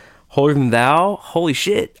 Album. Holier Than Thou, holy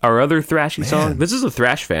shit, our other thrashy song. This is a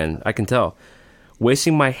thrash fan, I can tell.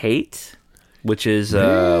 Wasting My Hate, which is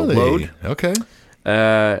Really? Load. Okay.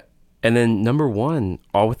 And then number 1,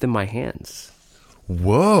 All Within My Hands,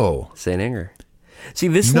 Whoa. Saint Anger. See,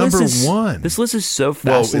 this Number list is, 1. This list is so Well,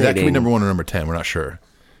 fascinating. that could be number 1 or number 10. We're not sure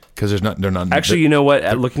because they're not. Actually, you know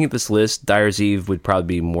what? Looking at this list, Dyer's Eve would probably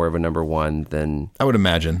be more of a number 1 than. I would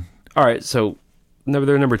imagine. All right, so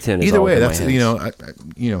they're number 10. Is Either All way, Within My that's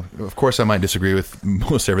Hands. you know, of course, I might disagree with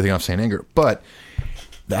most everything off Saint Anger, but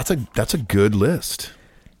that's a good list.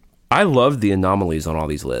 I loved the anomalies on all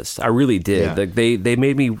these lists. I really did. Yeah. Like they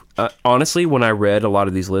made me honestly, when I read a lot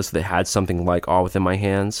of these lists that had something like All Within My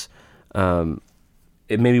Hands,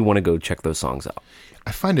 it made me want to go check those songs out.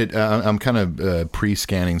 I find it. I'm kind of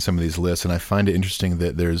pre-scanning some of these lists, and I find it interesting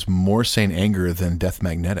that there's more Saint Anger than Death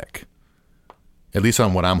Magnetic, at least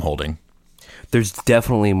on what I'm holding. There's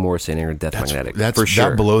definitely more Saint Anger than Death Magnetic. That's for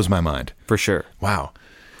sure. That blows my mind. For sure. Wow.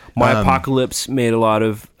 My Apocalypse made a lot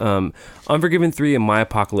of Unforgiven 3 and My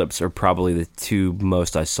Apocalypse are probably the two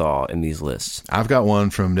most I saw in these lists. I've got one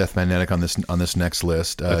from Death Magnetic on this next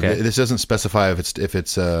list. Okay. This doesn't specify if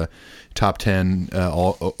it's top 10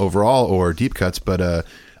 overall or deep cuts, but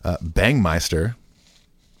Bangmeister.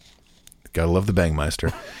 Gotta love the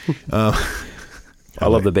Bangmeister. I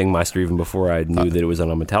love the Bangmeister even before I knew that it was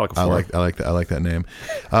on a Metallica floor. I like that name.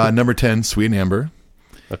 Number 10, Sweet and Amber.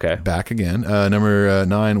 Okay. Back again. Number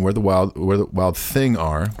 9, Where the Wild Things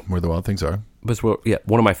Are. But yeah,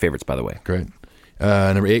 one of my favorites, by the way. Great.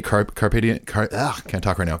 Number 8, Carpe Diem. Can't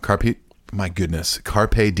talk right now. Carpe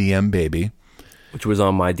Diem, Baby. Which was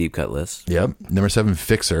on my deep cut list. Yep. Number 7,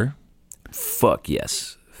 Fixer. Fuck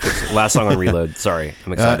yes. Last song on Reload. Sorry,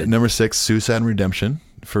 I'm excited. Number 6, Suicide and Redemption.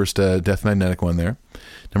 First Death Magnetic one there.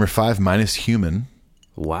 Number 5, Minus Human.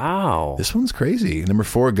 Wow. This one's crazy. Number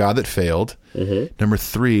 4, God That Failed. Mm-hmm. Number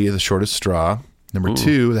 3, The Shortest Straw. Number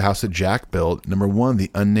 2, The House That Jack Built. Number 1,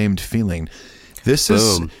 The Unnamed Feeling. This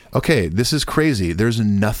is okay. This is crazy. There's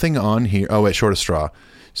nothing on here. Oh wait, Shortest Straw.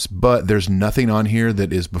 But there's nothing on here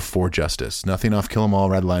that is before Justice. Nothing off Kill 'Em All,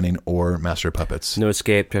 Red Lightning, or Master of Puppets. No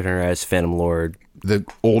Escape, Turn Your Eyes, Phantom Lord. The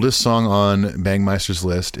oldest song on Bangmeister's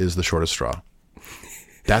list is The Shortest Straw.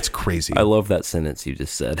 That's crazy. I love that sentence you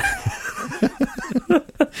just said.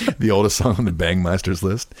 The oldest song on the Bangmeister's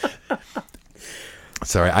list.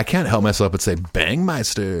 Sorry, I can't help myself but say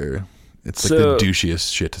Bangmeister. It's like the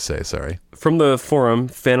douchiest shit to say. Sorry. From the forum,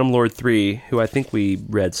 Phantom Lord 3, who I think we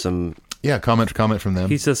read some. Yeah, comment from them.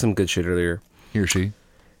 He said some good shit earlier. He or she.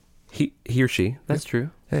 He or she. That's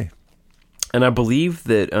true. Hey. And I believe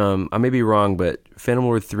that, I may be wrong, but Phantom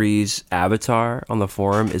Lord 3's avatar on the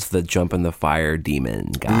forum is the Jump in the Fire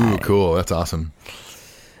demon guy. Ooh, cool. That's awesome.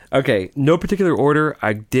 Okay, no particular order.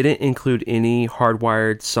 I didn't include any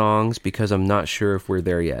Hardwired songs because I'm not sure if we're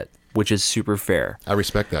there yet, which is super fair. I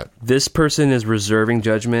respect that. This person is reserving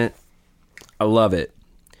judgment. I love it.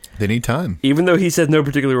 They need time. Even though he said no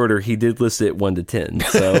particular order, he did list it 1 to 10.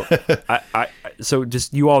 So, so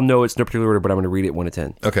just you all know it's no particular order, but I'm going to read it 1 to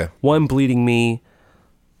 10. Okay. 1, Bleeding Me,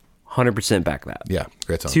 100% back that. Yeah,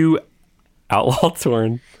 great song. 2, Outlaw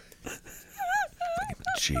Torn.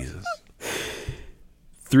 Jesus.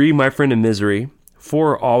 3, My Friend in Misery.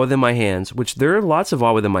 4, All Within My Hands, which there are lots of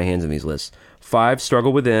All Within My Hands in these lists. 5,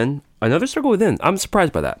 Struggle Within. Another Struggle Within. I'm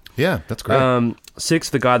surprised by that. Yeah, that's great. 6,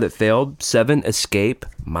 The God That Failed. 7, Escape.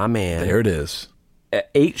 My man. There it is.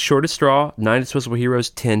 8, Shortest Straw. 9, Disposable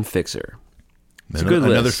Heroes. 10, Fixer. It's a good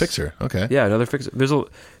list. Another Fixer. Okay. Yeah, another Fixer. There's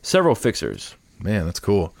several Fixers. Man, that's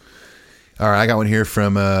cool. All right, I got one here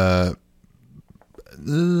from, how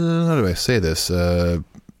do I say this?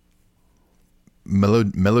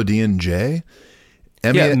 Melodian J?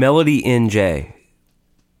 Melody NJ.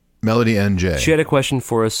 Melody NJ. She had a question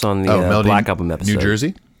for us on the Black Album episode. New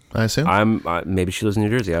Jersey, I assume? Maybe she lives in New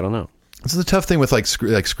Jersey. I don't know. This is the tough thing with like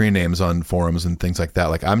screen names on forums and things like that.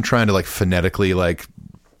 Like I'm trying to like phonetically like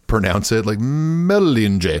pronounce it like Melody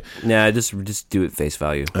NJ. Nah, just do it face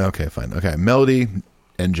value. Okay, fine. Okay, Melody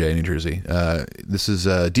NJ, New Jersey. This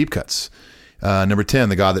is Deep Cuts. Number 10,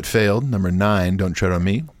 The God That Failed. Number 9, Don't Tread on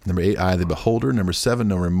Me. Number 8, Eye of the Beholder. Number 7,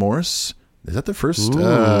 No Remorse. Is that the first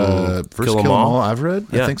Kill 'Em All I've read?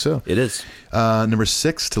 Yeah, I think so. It is. Number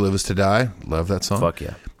 6, To Live Is To Die. Love that song. Fuck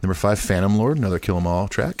yeah. Number 5, Phantom Lord, another Kill 'Em All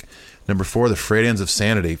track. Number 4, The Frayed Ends of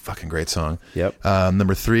Sanity. Fucking great song. Yep.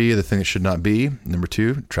 Number 3, The Thing That Should Not Be. Number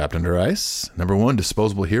 2, Trapped Under Ice. Number 1,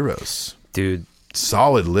 Disposable Heroes. Dude,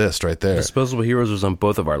 Solid list right there. Disposable Heroes was on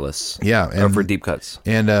both of our lists. Yeah. Or for Deep Cuts.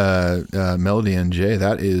 And Melody and Jay,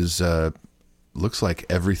 that is, looks like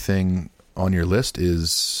everything on your list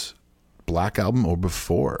is Black Album or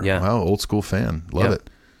before. Yeah. Wow, old school fan. Love it.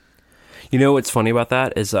 You know what's funny about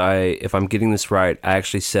that is if I'm getting this right, I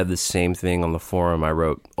actually said the same thing on the forum. I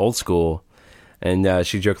wrote old school, and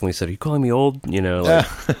she jokingly said, "Are you calling me old?" You know, like,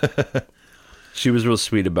 she was real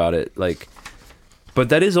sweet about it. Like, but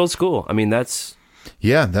that is old schough. I mean, that's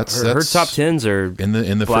her top tens are in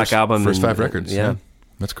the Black first, Album first and, 5 records. Yeah,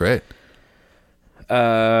 that's great.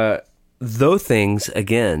 Though Things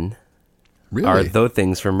again Really, are Though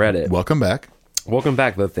Things from Reddit. welcome back. Welcome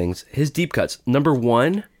back, Though Things. His Deep Cuts. Number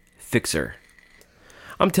 1, Fixer.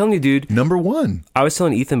 I'm telling you, dude. Number 1. I was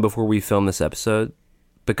telling Ethan before we filmed this episode,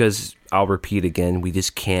 because I'll repeat again, we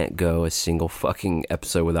just can't go a single fucking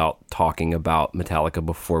episode without talking about Metallica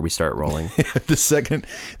before we start rolling. the second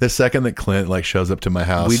that Clint like shows up to my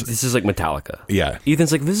house, This is like Metallica. Yeah.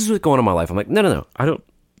 Ethan's like, this is what's going on in my life. I'm like, no. I don't.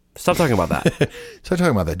 Stop talking about that. Start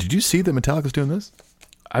talking about that. Did you see that Metallica's doing this?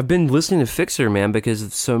 I've been listening to Fixer, man,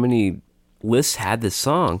 because so many lists had this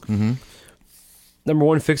song. Mm-hmm. Number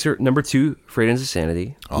 1, Fixer. Number 2, Frayed Ends of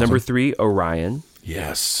Sanity. Awesome. Number 3, Orion.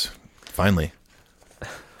 Yes, finally.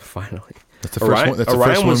 Finally. That's the first one. That's the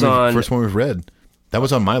Orion first one we've read. That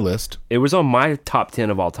was on my list. It was on my top 10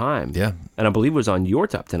 of all time. Yeah. And I believe it was on your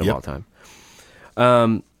top 10 of all time.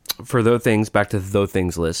 For Though Things, back to the Though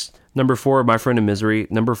Things list. Number 4, My Friend in Misery.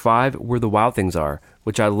 Number 5, Where the Wild Things Are,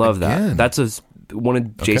 which I love Again. that. That's one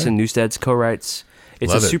of Jason Newsted's co-writes.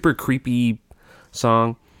 It's Love a it. super creepy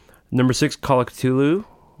song. Number 6, Call of Cthulhu,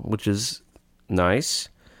 which is nice.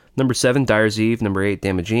 Number 7, Dyer's Eve. Number 8,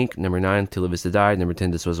 Damage Inc. Number 9, To Live Is To Die. Number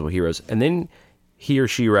 10, Disposable Heroes. And then he or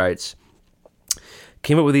she writes,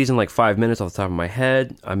 came up with these in like 5 minutes off the top of my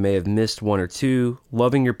head. I may have missed 1 or 2.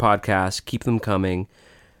 Loving your podcast. Keep them coming.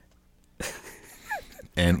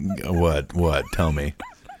 And what? Tell me.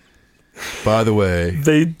 By the way,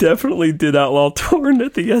 They definitely did Outlaw Torn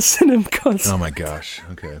at the S&M concert. oh my gosh.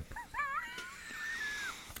 Okay.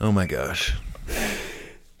 Oh my gosh.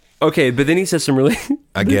 Okay, but then he says some really...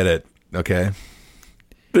 I get it. Okay.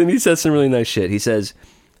 Then he says some really nice shit. He says,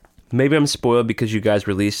 maybe I'm spoiled because you guys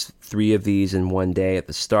released 3 of these in one day at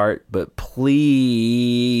the start, but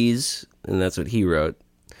please, and that's what he wrote,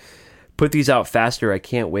 put these out faster. I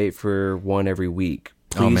can't wait for one every week.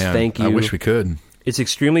 Please, Oh man. thank you. I wish we could. It's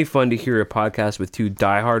extremely fun to hear a podcast with 2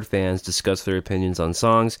 diehard fans discuss their opinions on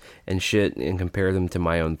songs and shit and compare them to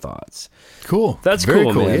my own thoughts. Cool. That's Very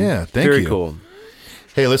cool, man. Yeah. Thank you. Very cool.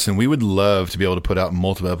 Hey, listen, we would love to be able to put out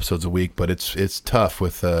multiple episodes a week, but it's tough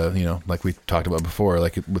with like we talked about before.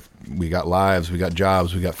 Like we got lives, we got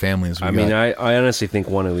jobs, we got families. I honestly think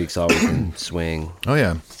 1 a week's all we can swing. Oh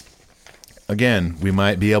yeah. Again, we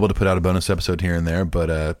might be able to put out a bonus episode here and there,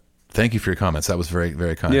 but thank you for your comments. That was very,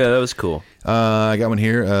 very kind. Yeah, that was cool. I got one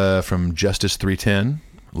here from Justice310.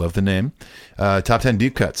 Love the name. Top 10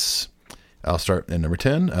 Deep Cuts. I'll start at number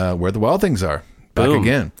 10. Where the Wild Things Are. Back Boom.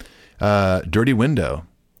 again. Dirty Window.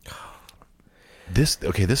 This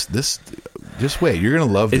just wait. You're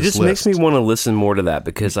gonna love It this just list. makes me want to listen more to that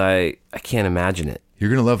because I can't imagine it. You're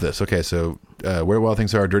gonna love this. Okay, so Where Wild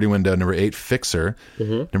Things Are, Dirty Window. Number 8, Fixer.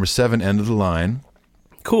 Number 7, End of the Line.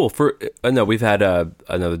 Cool. For no, we've had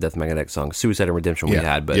another Death Magnetic song, Suicide and Redemption. We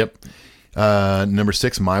had, but Yep. Number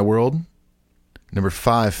 6, My World. Number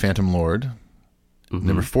 5, Phantom Lord.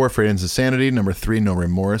 Number 4, Frayed Ends of Sanity. Number 3, No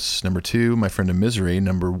Remorse. Number 2, My Friend in Misery.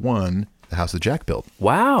 Number 1, The House that Jack Built.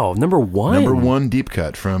 Wow, number 1. Number 1 Deep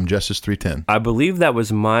Cut from Justice 310. I believe that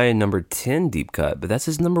was my number 10 deep cut, but that's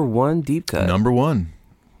his number 1 deep cut. Number 1.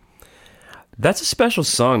 That's a special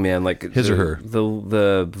song, man. Like His or her.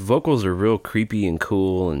 The vocals are real creepy and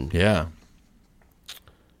cool and Yeah.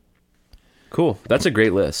 cool. That's a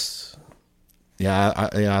great list. Yeah,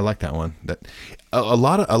 I like that one. That a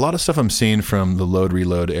lot of stuff I'm seeing from the Load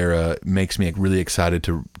Reload era makes me really excited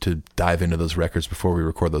to dive into those records before we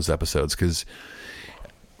record those episodes, because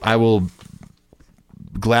I will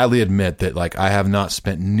gladly admit that like I have not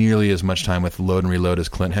spent nearly as much time with Load and Reload as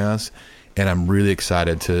Clint has, and I'm really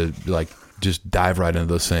excited to like just dive right into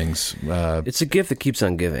those things. It's a gift that keeps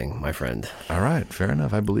on giving, my friend. All right, fair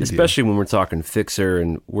enough. I believe Especially when we're talking Fixer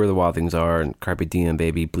and Where the Wild Things Are and Carpe Diem,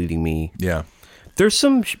 Baby, Bleeding Me. you. Yeah, There's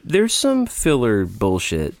some filler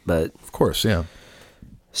bullshit, but of course, yeah.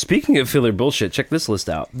 speaking of filler bullshit, check this list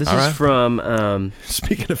out. This All is right. from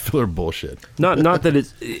Speaking of filler bullshit. not that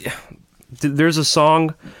it's there's a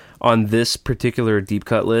song on this particular deep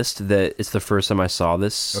cut list that it's the first time I saw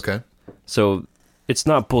this. Okay. So it's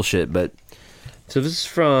not bullshit, but so this is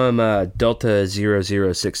from Delta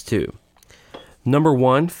 0062. Number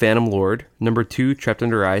 1, Phantom Lord. Number 2, Trapped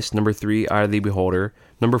Under Ice. Number 3, Eye of the Beholder.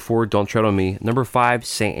 Number 4, Don't Tread on Me. Number 5,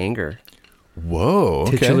 Saint Anger. Whoa.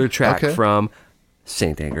 Okay. Titular track Okay. from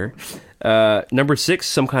Saint Anger. Number 6,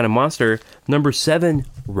 Some Kind of Monster. Number 7,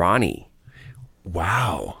 Ronnie,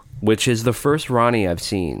 Wow. which is the first Ronnie I've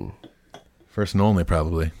seen. First and only,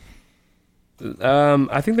 probably.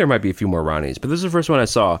 I think there might be a few more Ronnies, but this is the first one I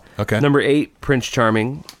saw. Okay. Number 8, Prince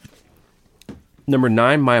Charming. Number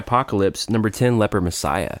 9, My Apocalypse. Number 10, Leper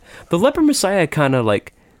Messiah. The Leper Messiah kind of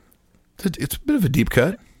like, It's a bit of a deep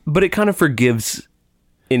cut. but it kind of forgives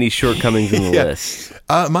any shortcomings in the Yeah. list.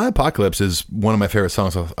 My Apocalypse is one of my favorite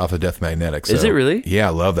songs off of Death Magnetic. So, Is it really? Yeah,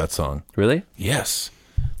 I love that song. Really? Yes.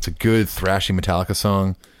 It's a good thrashy Metallica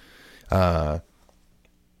song. Yeah,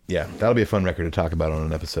 that'll be a fun record to talk about on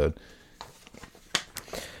an episode.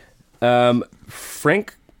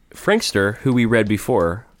 Frankster, who we read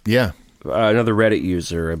before, Yeah. another Reddit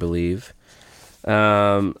user, I believe.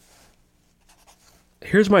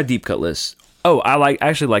 Here's my deep cut list. Oh, I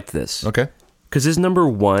actually liked this Okay. because his number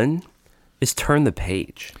 1 is Turn the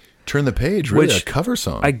Page. Turn the Page, really Which a cover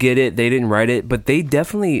song. I get it; they didn't write it, but they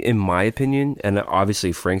definitely, in my opinion, and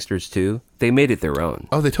obviously Frankster's too, they made it their own.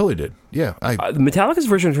 Oh, they totally did. Yeah. Metallica's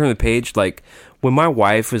version of Turn the Page, like when my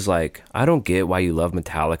wife was like, "I don't get why you love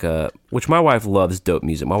Metallica," which my wife loves dope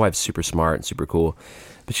music. My wife's super smart and super cool,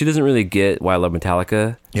 but she doesn't really get why I love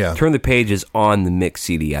Metallica. Yeah. Turn the Page is on the mix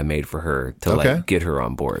CD I made for her to Okay. like get her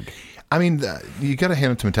on board. I mean, you got to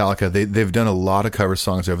hand it to Metallica. They've done a lot of cover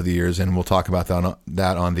songs over the years, and we'll talk about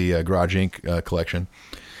that on the Garage Inc. Collection.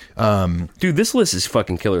 Dude, this list is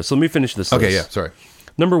fucking killer. So let me finish this list. Okay, yeah, sorry.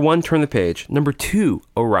 Number 1, Turn the Page. Number 2,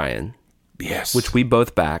 Orion, Yes. which we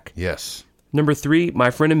both back. Yes. Number 3,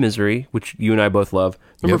 My Friend in Misery, which you and I both love.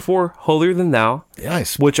 Number Yep. 4, Holier Than Thou,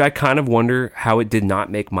 Nice. which I kind of wonder how it did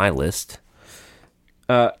not make my list.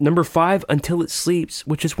 Number 5, Until It Sleeps,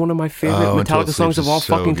 which is one of my favorite Until It Metallica Sleeps songs of is all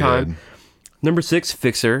so fucking time. good. Number 6,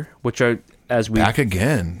 Fixer, which Back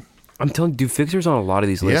again. I'm telling you, dude, Fixer's on a lot of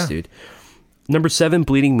these lists, Yeah. dude. Number 7,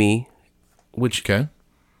 Bleeding Me, which Okay.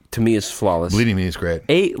 to me is flawless. Bleeding Me is great.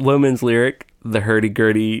 8, Loman's Lyric, the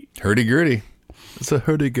hurdy-gurdy. Hurdy-gurdy. It's a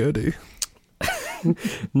hurdy-gurdy.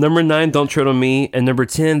 Number 9, Don't Tread on Me. And number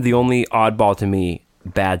 10, the only oddball to me,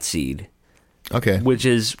 Bad Seed, Okay. which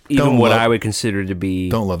is even Don't what love- I would consider to be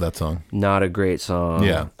Don't love that song. not a great song.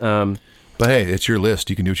 Yeah. But hey, it's your list.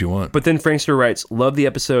 You can do what you want. But then Frankster writes, love the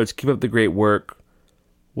episodes, keep up the great work.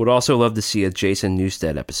 Would also love to see a Jason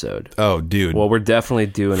Newsted episode. Oh, dude. Well, we're definitely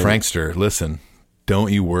doing it. Frankster, listen.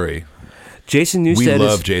 Don't you worry. Jason We Newsted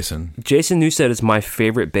love is Jason. Jason Newsted is my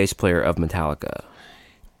favorite bass player of Metallica.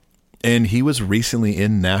 And he was recently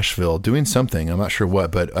in Nashville doing something. I'm not sure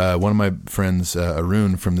what, but one of my friends,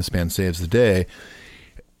 Arun from this band Saves the Day,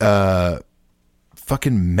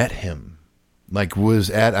 fucking met him. Like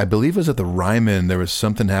I believe it was at the Ryman. There was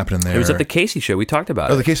something happening there. It was at the Casey show. We talked about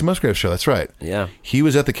Oh, it. the Casey Musgrave show. That's right. Yeah. He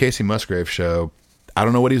was at the Casey Musgrave show. I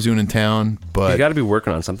don't know what he was doing in town, You but got to be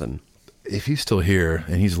working on something. if he's still here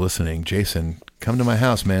and he's listening, Jason, come to my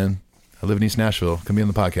house, man. I live in East Nashville. Come be on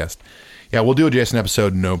the podcast. Yeah, we'll do a Jason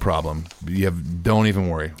episode, no problem. Don't even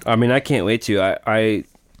worry. I mean, I can't wait to. I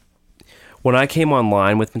when I came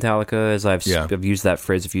online with Metallica, as I've used that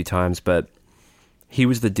phrase a few times, but he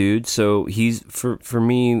was the dude. So he's for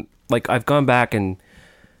me. Like I've gone back and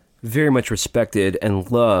very much respected and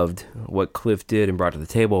loved what Cliff did and brought to the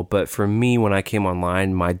table. But for me, when I came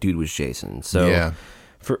online, my dude was Jason. So Yeah.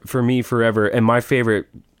 for me, forever. And my favorite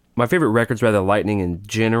record's rather Lightning in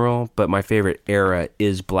general, but my favorite era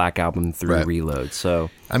is Black Album through Right. Reload. So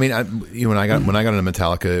I mean, when I got into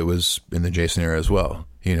Metallica, it was in the Jason era as well.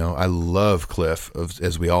 You know, I love Cliff,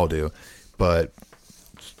 as we all do, but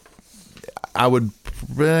I would,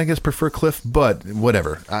 I guess, prefer Cliff. But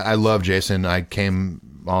whatever, I love Jason. I came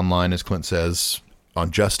online, as Clint says,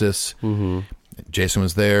 on Justice. Mm-hmm. Jason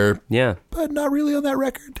was there, yeah, but not really on that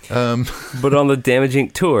record. but on the Damage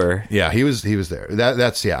Inc. tour, Yeah, he was there.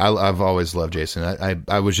 That's I've always loved Jason.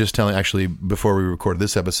 I was just telling, actually, before we recorded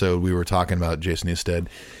this episode, we were talking about Jason Newsted,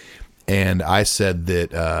 and I said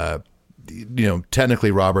that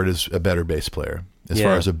technically Robert is a better bass player. as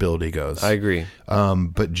far as ability goes. I agree.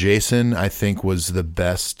 But Jason, I think, was the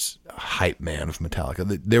best hype man of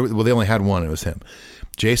Metallica. They only had one. It was him.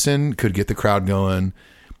 Jason could get the crowd going,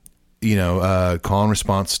 call and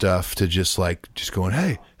response stuff to just going,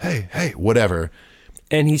 hey, whatever.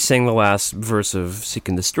 And he sang the last verse of Seek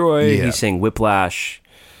and Destroy. Yeah. He sang Whiplash.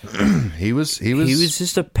 He was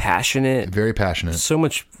just a passionate, very passionate. so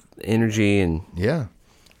much energy, and Yeah.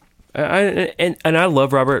 I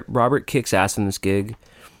love Robert. Robert kicks ass in this gig,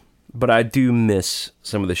 but I do miss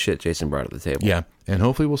some of the shit Jason brought to the table. Yeah. And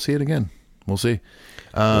hopefully we'll see it again. We'll see.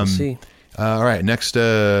 We'll see. All right. Next,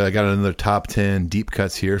 I got another top 10 deep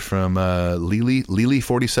cuts here from Lily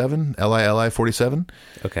 47, Lili 47.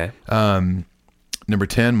 Okay. Number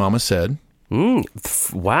 10, Mama Said.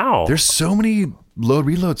 Wow. There's so many Load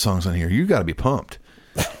Reload songs on here. You got to be pumped.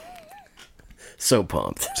 So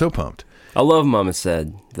pumped. So pumped. I love Mama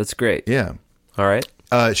Said. That's great. Yeah. All right.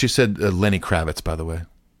 She said Lenny Kravitz, by the way.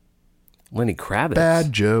 Lenny Kravitz.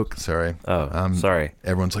 Bad joke. Sorry. Oh, sorry.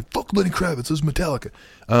 Everyone's like, fuck Lenny Kravitz. This is Metallica.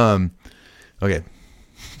 Okay.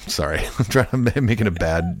 Sorry. I'm trying to making a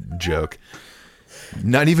bad joke.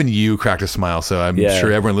 Not even you cracked a smile, so I'm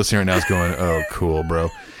sure everyone listening right now is going, oh, cool, bro.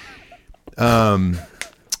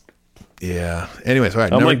 Yeah. Anyways, all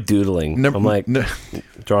right. I'm doodling. I'm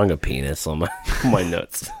drawing a penis on my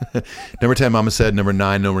notes. Number 10, Mama Said. Number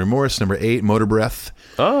 9, No Remorse. Number 8, Motor Breath.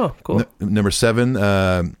 Oh, cool. Number 7,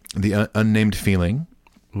 The Unnamed Feeling.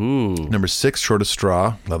 Number 6, Shortest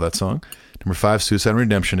Straw. Love that song. Number 5, Suicide and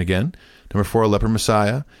Redemption again. Number 4, Leper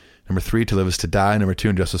Messiah. Number 3, To Live Is To Die. Number 2,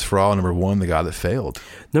 Injustice for All. Number 1, The God That Failed.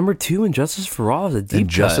 Number 2, Injustice for All is a deep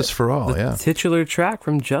Injustice cut. for All, the titular track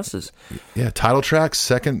from Justice. Yeah, title track,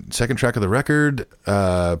 second track of the record.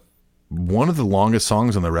 One of the longest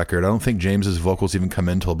songs on the record. I don't think James's vocals even come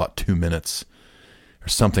in until about 2 minutes or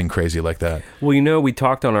something crazy like that. Well, we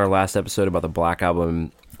talked on our last episode about the Black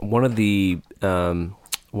Album. One of the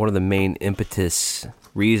main impetus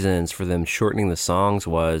reasons for them shortening the songs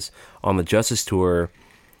was on the Justice tour.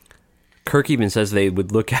 Kirk even says they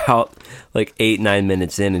would look out 8-9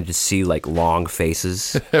 minutes in and just see long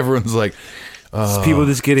faces. Everyone's like, people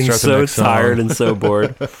just getting so tired and so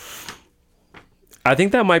bored. I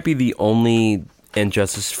think that might be the only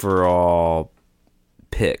Injustice for All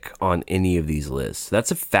pick on any of these lists.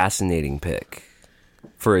 That's a fascinating pick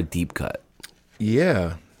for a deep cut.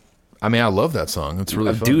 Yeah. I mean, I love that song. It's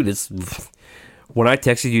really fun. Dude, when I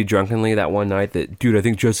texted you drunkenly that one night that, dude, I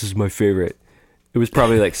think Justice is my favorite. It was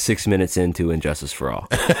probably 6 minutes into Injustice for All.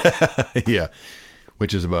 Yeah.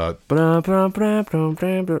 Which is about...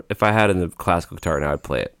 If I had a classical guitar now, I'd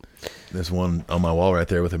play it. There's one on my wall right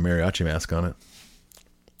there with a mariachi mask on it.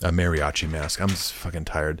 A mariachi mask. I'm just fucking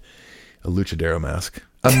tired. A luchadero mask.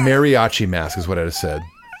 A mariachi mask is what I just said.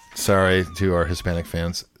 Sorry to our Hispanic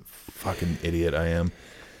fans. Fucking idiot I am.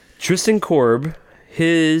 Tristan Korb,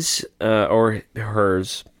 his or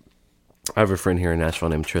hers... I have a friend here in Nashville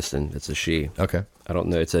named Tristan. It's a she. Okay. I don't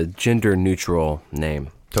know. It's a gender-neutral name.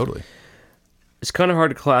 Totally. It's kind of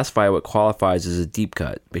hard to classify what qualifies as a deep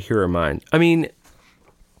cut, but here are mine. I mean,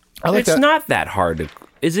 it's not that hard to...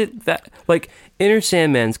 Is it that... Inner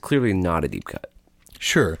Sandman's clearly not a deep cut.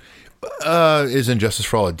 Sure. Is Injustice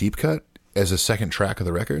for All a deep cut as a second track of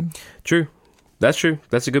the record? True. That's true.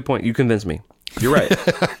 That's a good point. You convinced me. You're right.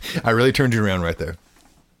 I really turned you around right there.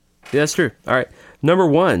 Yeah, that's true. All right. Number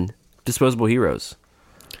 1, Disposable Heroes.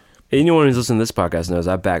 Anyone who's listening to this podcast knows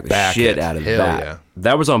I back the shit out of that. Yeah.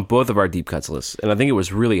 That was on both of our deep cuts lists, and I think it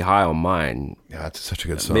was really high on mine. Yeah, it's such a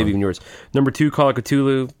good song. Maybe even yours. Number 2, Call of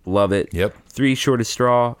Cthulhu. Love it. Yep. 3, Shortest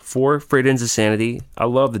Straw. 4, Freight Ends of Sanity. I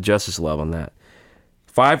love the Justice love on that.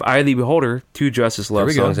 5, Eye of the Beholder. 2 Justice love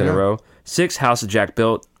songs in a row. 6, House of Jack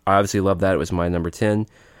Built. I obviously love that. It was my number 10.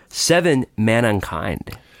 7, Man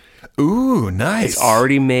Unkind. Ooh, nice. It's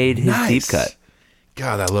already made his deep cut.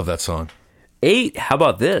 God, I love that song. 8, how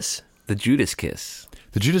about this? The Judas Kiss.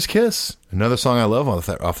 The Judas Kiss. Another song I love off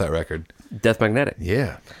that record. Death Magnetic.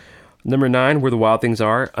 Yeah. Number 9, Where the Wild Things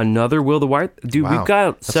Are. Another Will the Wild... Dude, Wow. we've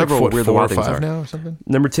got That's several Where the Wild Things Are. 4 or 5 now or something?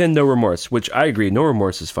 Number 10, No Remorse, which I agree. No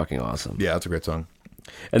Remorse is fucking awesome. Yeah, that's a great song.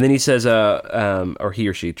 And then he says, or he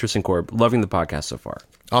or she, Tristan Korb, loving the podcast so far.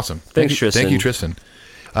 Awesome. Thanks, Tristan. Thank you, Tristan.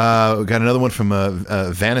 We got another one from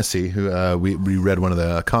Vanessy, who we read one of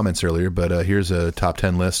the comments earlier, but here's a top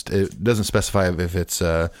 10 list. It doesn't specify if it's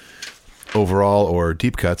overall or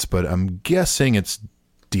deep cuts, but I'm guessing it's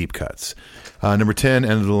deep cuts. Number 10,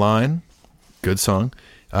 End of the Line. Good song.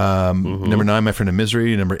 Number 9, My Friend in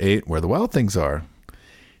Misery. Number 8, Where the Wild Things Are.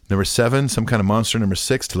 Number 7, Some Kind of Monster. Number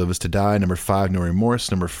 6, To Live Is To Die. Number 5, No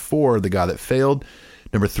Remorse. Number 4, The God That Failed.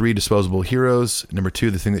 Number 3, Disposable Heroes. Number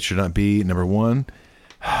 2, The Thing That Should Not Be. Number 1,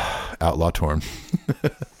 Outlaw Torn.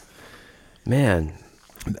 Man,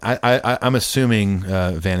 I'm assuming,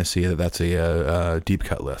 Vanessa, that's a deep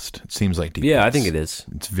cut list. It seems like deep yeah, cuts. I think it is.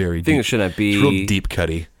 It's very I think deep. it shouldn't be. It's real deep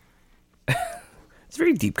cutty. It's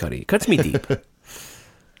very deep cutty. It cuts me deep.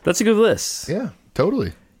 That's a good list. Yeah,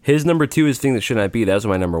 totally. His number 2 is Thing That Should Not Be. That was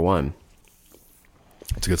my number 1.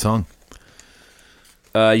 It's a good song.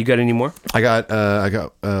 You got any more? I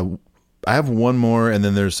have one more, and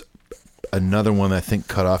then there's another one that I think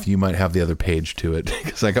cut off. You might have the other page to it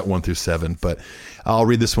because I got 1 through 7, but I'll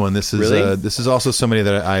read this one. This is Really? This is also somebody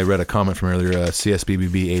that I read a comment from earlier.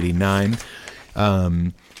 CSBBB89.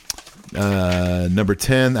 Number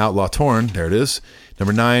 10, Outlaw Torn. There it is.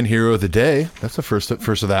 Number 9, Hero of the Day. That's the first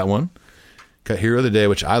of that one. Got Hero of the Day,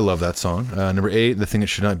 which I love that song. Number 8, The Thing That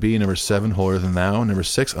Should Not Be. Number 7, Holier Than Thou. Number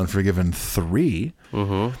 6, Unforgiven 3.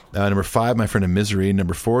 Number 5, My Friend in Misery.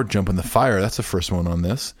 Number 4, Jump in the Fire. That's the first one on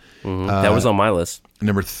this. That was on my list.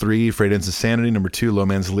 Number 3, Afraid Ends Insanity. Number 2, Low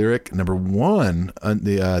Man's Lyric. Number 1,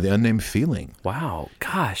 the Unnamed Feeling. Wow.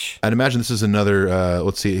 Gosh. I'd imagine this is another.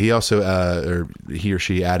 Let's see. He also, or he or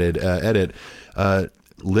she added edit.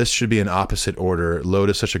 List should be in opposite order.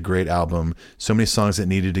 Load is such a great album. So many songs that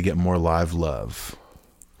needed to get more live love.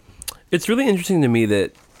 It's really interesting to me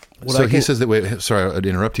that. He says that. Wait, sorry, I'd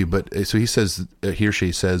interrupt you. But so he says, he or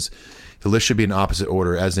she says, the list should be in opposite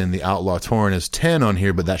order. As in, the Outlaw Torn is 10 on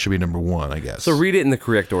here, but that should be number 1, I guess. So read it in the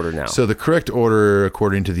correct order now. So the correct order,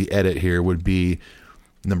 according to the edit here, would be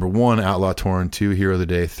number 1, Outlaw Torn. 2, Hero of the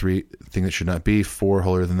Day. 3, Thing That Should Not Be. 4,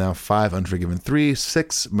 Holier Than Thou. 5, Unforgiven 3.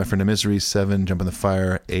 6, My Friend in Misery. 7, Jump in the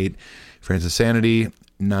Fire. 8, Friends of Sanity.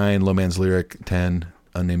 9, Low Man's Lyric. 10,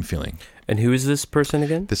 Unnamed Feeling. And who is this person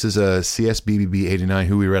again? This is a CSBBB89,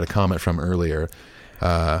 who we read a comment from earlier.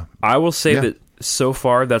 I will say that so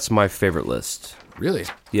far, that's my favorite list. Really?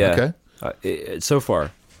 Yeah. Okay. So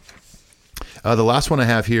far. The last one I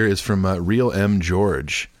have here is from Real M.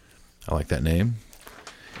 George. I like that name.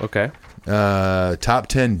 Okay. Top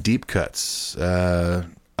 10 deep cuts. I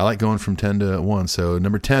like going from 10 to 1. So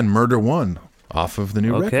number 10, Murder 1, off of the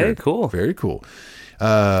new record. Okay, cool. Very cool.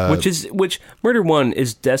 Which Murder 1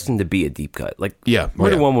 is destined to be a deep cut. Like,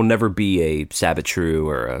 Murder 1 will never be a Sabbath True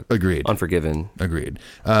or a Agreed. Unforgiven. Agreed.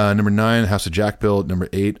 Number 9, House of Jack Built. Number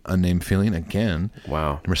 8, Unnamed Feeling, again.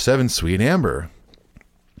 Wow. Number 7, Sweet Amber.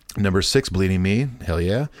 Number 6, Bleeding Me. Hell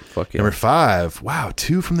yeah. Fuck yeah. Number 5, wow,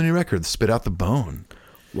 2 from the new record, Spit Out the Bone.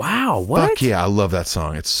 Wow, what? Fuck yeah, I love that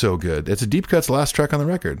song. It's so good. It's a deep cut's last track on the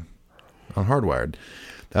record on Hardwired.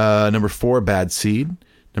 Number 4, Bad Seed.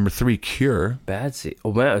 Number 3, Cure. Bad Seed.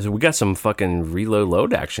 Oh, man, so we got some fucking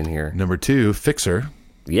reload action here. Number 2, Fixer.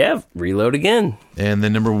 Yeah, reload again. And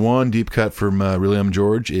then number 1, deep cut from William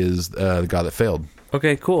George, is The God That Failed.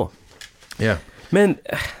 Okay, cool. Yeah. Man,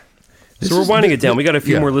 so we're winding it down. We got a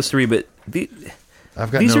few yeah. more lists to read, but I've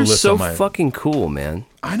got these no are list so on my... fucking cool, man.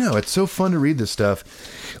 I know. It's so fun to read this stuff.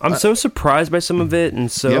 I'm so surprised by some of it, and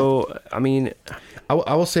so, I mean...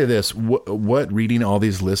 I will say this. What reading all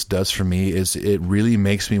these lists does for me is it really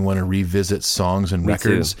makes me want to revisit songs and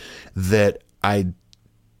records that I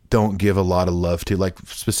don't give a lot of love to, like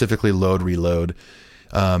specifically Load, Reload.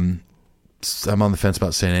 I'm on the fence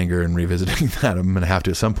about Saint Anger and revisiting that. I'm going to have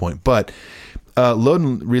to at some point. But Load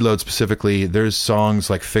and Reload specifically, there's songs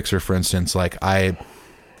like Fixer, for instance, like I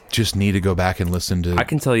just need to go back and listen to. I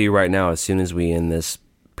can tell you right now, as soon as we end this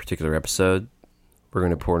particular episode, we're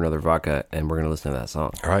going to pour another vodka and we're going to listen to that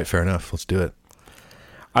song. All right, fair enough. Let's do it.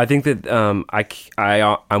 I think that I'm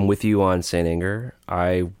with you on Saint Anger.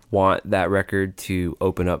 I want that record to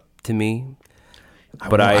open up to me,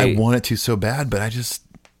 but I want it to so bad, but I just.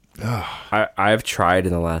 I've tried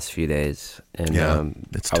in the last few days, and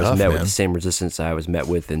it's I was tough, met man. with the same resistance I was met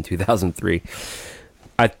with in 2003.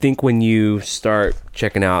 I think when you start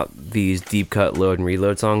checking out these deep cut Load and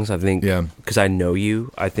Reload songs, I think because I know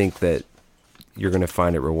you, I think that you're going to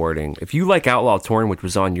find it rewarding. If you like Outlaw Torn, which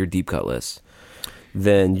was on your deep cut list,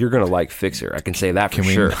 then you're going to like Fixer. I can say that for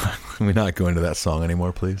sure. Can we not go into that song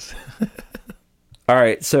anymore, please? All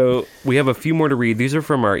right, so we have a few more to read. These are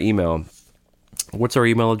from our email. What's our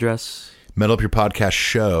email address?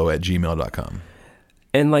 metalupyourpodcastshow@gmail.com.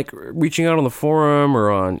 And like reaching out on the forum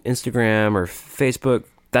or on Instagram or Facebook,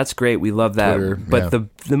 that's great. We love that. Twitter, but the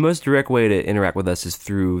most direct way to interact with us is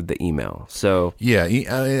through the email. So yeah,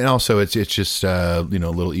 and also it's just a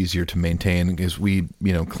little easier to maintain because we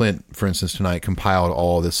Clint, for instance, tonight compiled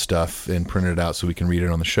all this stuff and printed it out so we can read it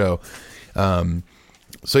on the show.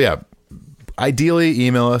 So yeah, ideally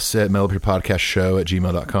email us at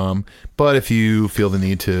metalupyourpodcastshow@gmail.com. But if you feel the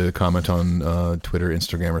need to comment on Twitter,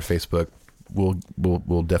 Instagram, or Facebook,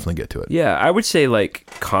 we'll definitely get to it. Yeah, I would say like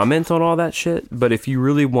comment on all that shit. But if you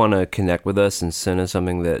really want to connect with us and send us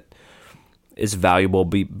something that is valuable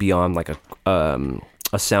beyond like a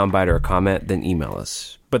soundbite or a comment, then email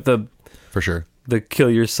us. But For sure. the kill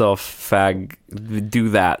yourself fag, do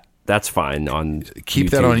that. That's fine on Keep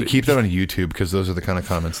YouTube. that on YouTube, because those are the kind of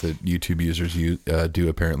comments that YouTube users do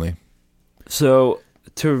apparently. So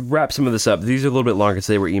to wrap some of this up, these are a little bit longer because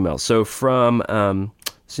they were emails. So from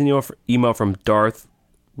email from Darth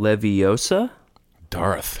Leviosa.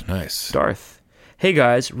 Darth, nice. Darth, hey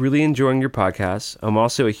guys, really enjoying your podcast. I'm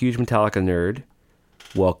also a huge Metallica nerd.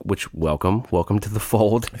 Welcome to the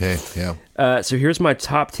fold. Hey, yeah. So here's my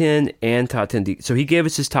top 10 and top 10 deep. So he gave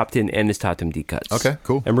us his top 10 and his top 10 deep cuts. Okay,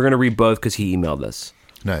 cool. And we're going to read both because he emailed us.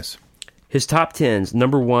 Nice. His top 10s,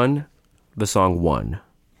 number 1, the song One,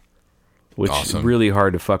 which Awesome. is really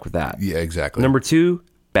hard to fuck with that. Yeah, exactly. Number 2,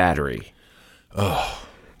 Battery.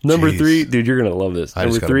 Number Jeez. 3, dude, you're going to love this. I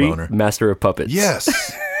Number just got a 3, boner. Master of Puppets.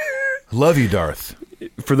 Yes. Love you, Darth.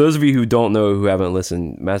 For those of you who don't know, who haven't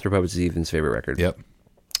listened, Master of Puppets is Ethan's favorite record. Yep.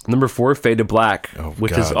 Number 4, Fade to Black, Oh,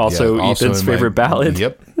 which God. is also Yeah, Ethan's in my- favorite ballad.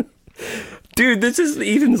 Yep. Dude, this is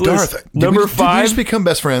Ethan's Darth. list. Did Number we 5. just become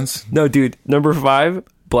best friends? No, dude. Number 5,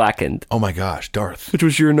 Blackened, Oh my gosh, Darth. which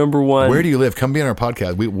was your number 1. Where do you live? Come be on our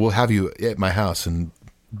podcast. We'll have you at my house. And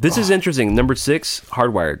This is interesting. Number 6,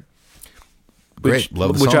 Hardwired. great.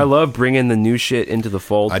 Love the Which song. I love bringing the new shit into the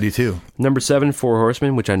fold. I do too. Number 7, Four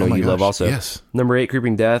Horsemen, which I know Oh my you love gosh, also. yes. Number 8,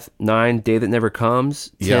 Creeping Death. 9, Day That Never Comes.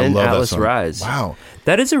 10, Yeah, I love that Atlas song. Rise. Wow.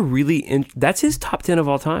 That is a really... that's his top 10 of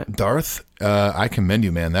all time. Darth, I commend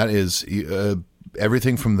you, man. That is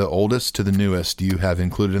everything from the oldest to the newest you have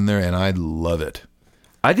included in there, and I love it.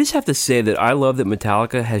 I just have to say that I love that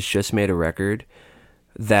Metallica has just made a record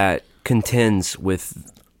that contends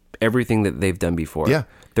with everything that they've done before. Yeah.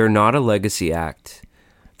 They're not a legacy act.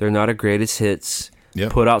 They're not a greatest hits.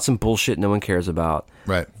 Yep. Put out some bullshit no one cares about.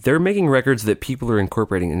 Right. They're making records that people are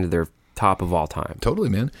incorporating into their top of all time. Totally,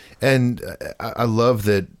 man. And I love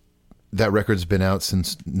that record's been out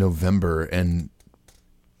since November, and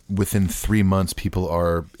within 3 months, people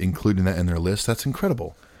are including that in their list. That's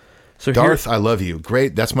incredible. So Darth, I love you.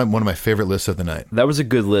 Great. That's one of my favorite lists of the night. that was a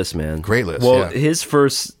good list, man. Great list, Well, yeah. his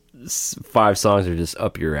first 5 songs are just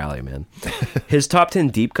up your alley, man. His top 10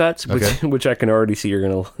 deep cuts, which, Okay. which I can already see you're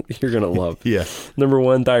gonna love. Yeah. Number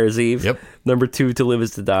 1, Dyer's Eve. Yep. Number 2, To Live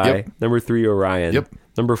Is to Die. Yep. Number 3, Orion. Yep.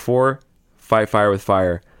 Number 4, Fight Fire with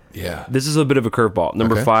Fire. Yeah. This is a bit of a curveball.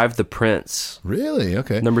 Number Okay. 5, The Prince. Really?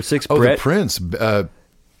 Okay. Number 6, Oh, Brett. the Prince. You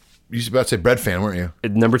was about to say Bread Fan, weren't you?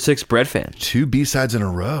 Number 6, Bread Fan. 2 B-sides in a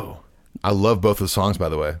row. I love both of the songs, by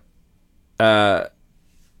the way.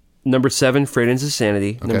 Number 7, Freight into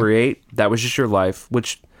Sanity. Number 8, That Was Just Your Life,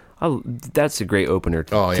 which that's a great opener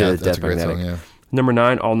to, Oh, yeah. to That's Death a great Magnetic. song, yeah. Number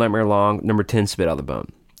 9, All Nightmare Long. Number 10, Spit Out the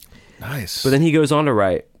Bone. Nice. But then he goes on to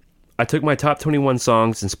write, I took my top 21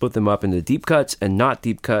 songs and split them up into deep cuts and not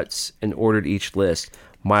deep cuts and ordered each list.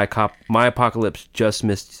 My Apocalypse just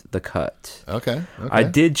missed the cut. Okay. I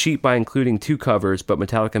did cheat by including 2 covers, but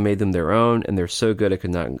Metallica made them their own, and they're so good I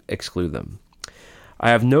could not exclude them.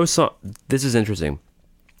 I have no song. This is interesting.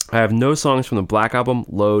 I have no songs from the Black Album,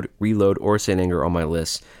 Load, Reload, or Saint Anger on my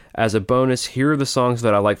list. As a bonus, here are the songs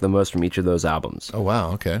that I like the most from each of those albums. Oh,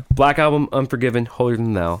 wow. Okay. Black Album, Unforgiven, Holier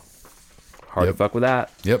Than Thou. Hard to Yep. fuck with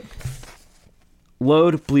that. Yep.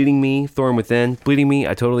 Load, Bleeding Me, Thorn Within. Bleeding Me,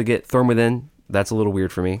 I totally get. Thorn Within, that's a little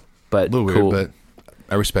weird for me, but A little cool. weird, but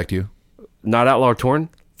I respect you. Not Outlaw Torn.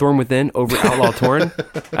 Thorn Within over Outlaw Torn.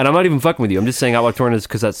 And I'm not even fucking with you. I'm just saying Outlaw Torn is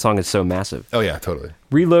because that song is so massive. Oh, yeah, totally.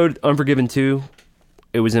 Reload, Unforgiven 2.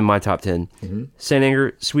 It was in my top 10. Mm-hmm. Saint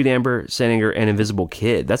Anger, Sweet Amber, Saint Anger, and Invisible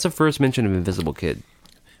Kid. That's the first mention of Invisible Kid.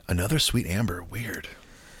 Another Sweet Amber. Weird.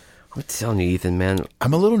 I'm telling you, Ethan, man,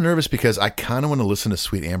 I'm a little nervous because I kind of want to listen to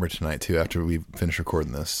Sweet Amber tonight, too, after we finish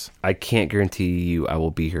recording this. I can't guarantee you I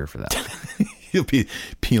will be here for that. You'll be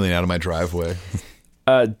peeling out of my driveway.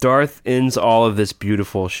 Darth ends all of this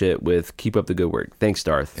beautiful shit with keep up the good work. Thanks,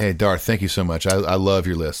 Darth. Hey, Darth, thank you so much. I love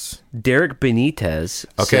your lists. Derek Benitez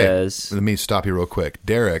Okay, says... let me stop you real quick.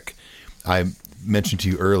 Derek, I mentioned to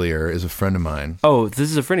you earlier, is a friend of mine. Oh, this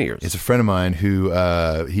is a friend of yours. It's a friend of mine who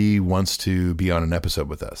he wants to be on an episode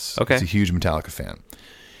with us. Okay. He's a huge Metallica fan.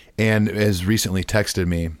 And has recently texted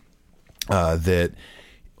me that,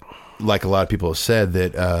 like a lot of people have said,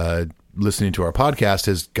 that listening to our podcast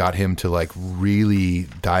has got him to like really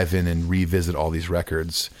dive in and revisit all these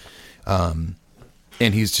records. And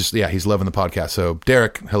he's just, he's loving the podcast. So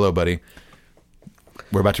Derek, hello, buddy.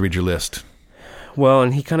 We're about to read your list. Well,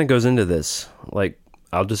 and he kind of goes into this. Like,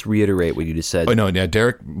 I'll just reiterate what you just said. Oh, no, yeah,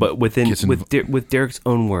 Derek. But within gets with Derek's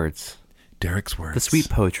own words. Derek's words. The sweet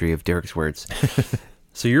poetry of Derek's words.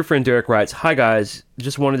 So your friend Derek writes, "Hi guys,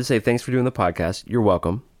 just wanted to say thanks for doing the podcast. You're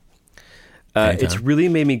welcome. It's really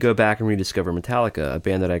made me go back and rediscover Metallica, a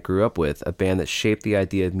band that I grew up with, a band that shaped the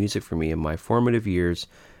idea of music for me in my formative years,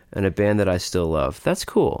 and a band that I still love." That's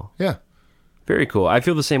cool. Yeah. Very cool. I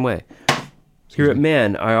feel the same way. Here at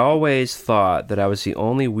Man, I always thought that I was the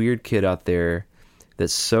only weird kid out there that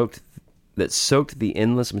soaked the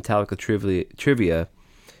endless Metallica trivia,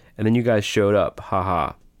 and then you guys showed up.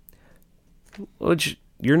 Haha. Which,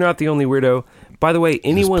 you're not the only weirdo. By the way,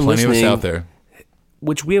 anyone There's plenty listening of us out there.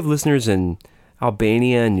 which we have listeners in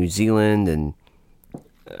Albania and New Zealand and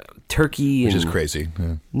Turkey, Which and is crazy.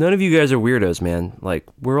 Yeah. none of you guys are weirdos, man. Like,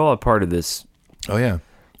 we're all a part of this. Oh, yeah.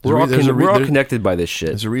 We're all connected by this shit.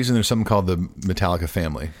 There's a reason there's something called the Metallica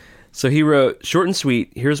family. So he wrote, short and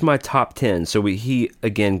sweet, here's my top 10. So he,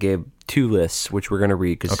 again, gave 2 lists, which we're going to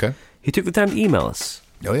read, because he took the time to email us.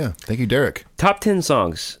 Oh, yeah. Thank you, Derek. Top 10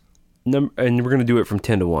 songs, and we're going to do it from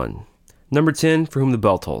 10 to 1. Number 10, For Whom the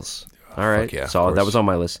Bell Tolls. All right, yeah, solid. That was on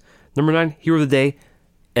my list. Number 9, Hero of the Day,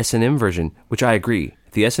 S&M version, which I agree.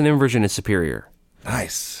 The S&M version is superior.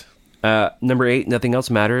 Nice. Number 8, Nothing Else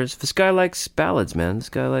Matters. This guy likes ballads, man. This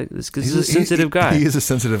is a sensitive guy. He is a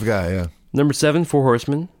sensitive guy, yeah. Number 7, Four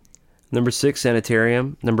Horsemen. Number 6,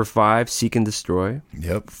 Sanitarium. Number 5, Seek and Destroy.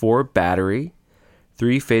 Yep. 4, Battery.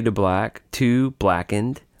 3, Fade to Black. 2,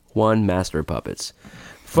 Blackened. 1, Master of Puppets.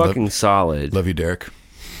 Fucking solid. Love you, Derek.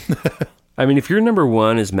 I mean, if your number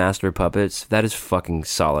 1 is Master of Puppets, that is fucking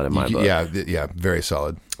solid in my book. Yeah, very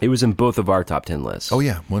solid. It was in both of our top 10 lists. Oh,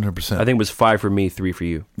 yeah, 100%. I think it was 5 for me, 3 for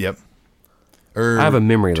you. Yep. I have a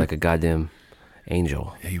memory like a goddamn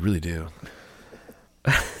angel. Yeah, you really do.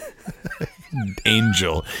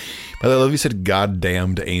 Angel. By the way, I love you said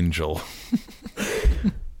goddamned angel.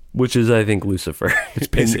 Which is, I think, Lucifer. It's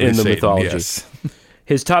basically in the Satan, mythology. yes.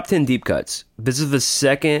 His top 10 deep cuts. This is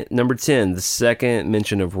number 10, the second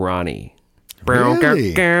mention of Ronnie.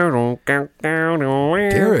 Really?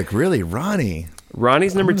 Derek, really? Ronnie?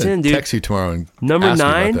 Ronnie's number I'm gonna 10, dude. text you tomorrow and Number ask you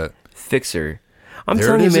 9, about that. Fixer. I'm There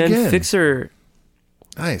telling it you, is man, again. Fixer.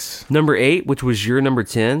 Nice. Number 8, which was your number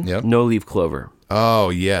 10, Yep. No Leaf Clover. Oh,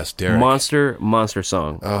 yes, Derek. Monster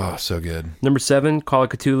song. Oh, so good. Number 7, Call of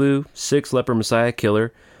Cthulhu. 6, Leper Messiah,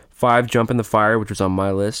 Killer. 5, Jump in the Fire, which was on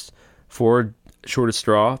my list. 4, Shortest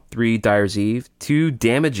Straw. 3, Dyer's Eve. 2,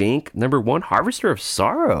 Damage Inc. Number 1, Harvester of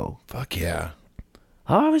Sorrow. Fuck yeah.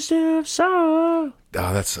 Harvester of Sorrow.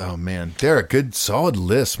 Oh man. Derek, good solid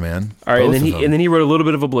list, man. All right, Both and of them. then he wrote a little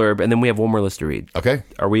bit of a blurb, and then we have one more list to read. Okay.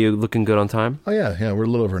 Are we looking good on time? Oh yeah, we're a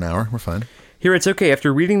little over an hour. We're fine. Here, it's okay.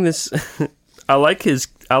 After reading this, I like his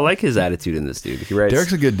attitude in this, dude. He writes,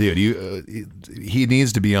 Derek's a good dude. He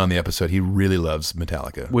needs to be on the episode. He really loves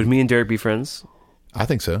Metallica. would me and Derek be friends? I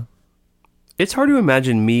think so. It's hard to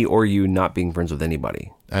imagine me or you not being friends with anybody.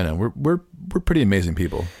 I know. We're pretty amazing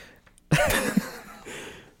people.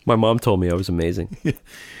 My mom told me I was amazing.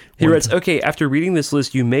 He writes, okay, after reading this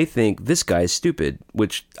list, you may think this guy's stupid,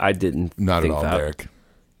 which I didn't Not think at all, that. Derek.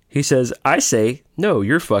 He says, I say, no,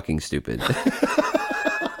 you're fucking stupid.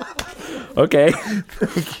 Okay.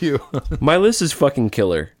 Thank you. My list is fucking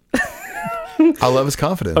killer. I love his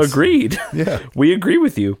confidence. Agreed. Yeah. We agree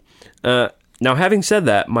with you. Now, having said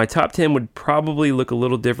that, my top 10 would probably look a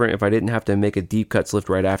little different if I didn't have to make a deep cuts list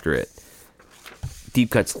right after it.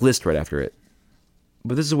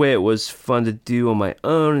 But this is the way it was fun to do on my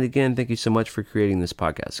own. And again, thank you so much for creating this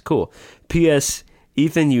podcast. Cool. P.S.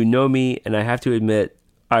 Ethan, you know me, and I have to admit,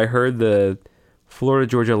 I heard the Florida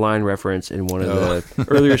Georgia Line reference in one of the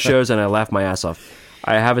earlier shows, and I laughed my ass off.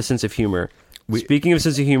 I have a sense of humor. Speaking of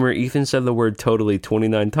sense of humor, Ethan said the word totally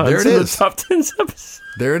 29 times There it in is. the top 10 episodes.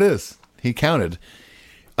 There it is. He counted.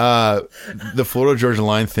 The Florida Georgia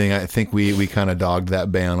Line thing, I think we kind of dogged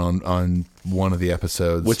that band on one of the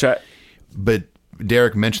episodes. But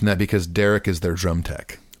Derek mentioned that because Derek is their drum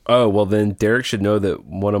tech. Oh, well then Derek should know that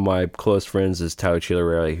one of my close friends is Tyler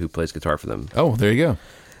Chilarelli, who plays guitar for them. Oh, there you go.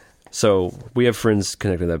 So we have friends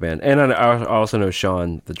connected to that band. And I also know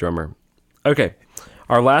Sean, the drummer. Okay.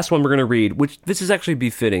 Our last one we're going to read, which this is actually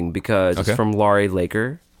befitting because it's from Laurie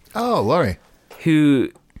Laker. Oh, Laurie.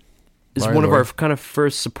 Who is Laurie one of Laurie. our kind of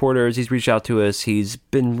first supporters. He's reached out to us. He's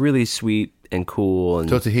been really sweet and cool. And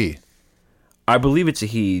So it's a he. I believe it's a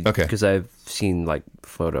he. Okay. Because I've seen like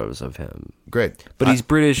photos of him. Great. But he's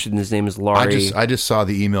British and his name is Laurie. I just saw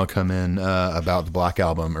the email come in about the Black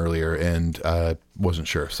Album earlier and wasn't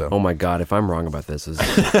sure. So Oh my God, if I'm wrong about this is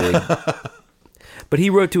big. But he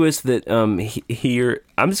wrote to us that I'm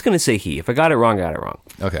just going to say he. If I got it wrong, I got it wrong.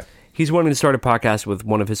 Okay. He's wanting to start a podcast with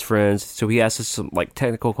one of his friends, so he asked us some like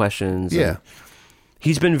technical questions. Yeah. and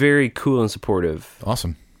he's been very cool and supportive.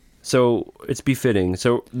 Awesome. So it's befitting.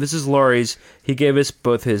 So this is Laurie's. He gave us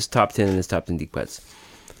both his top 10 and his top 10 deep cuts.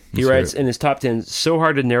 He writes in his top 10, so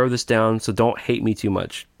hard to narrow this down, so don't hate me too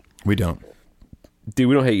much. We don't. Dude,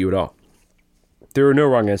 we don't hate you at all. There are no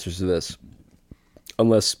wrong answers to this.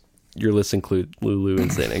 Unless your lists include Lulu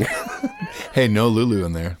and Sinning. Hey, no Lulu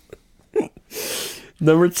in there.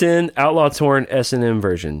 Number 10, Outlaw Torn S&M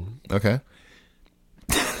version. Okay.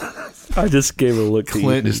 I just gave a look to Clint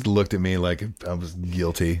Ethan, just looked at me like I was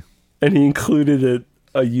guilty. and he included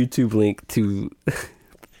a YouTube link to...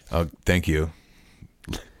 Oh, thank you.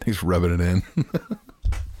 Thanks for rubbing it in.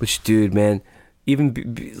 Which, dude, man, even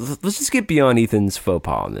let's just get beyond Ethan's faux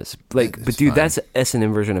pas on this. Like, It's but dude, fine. that's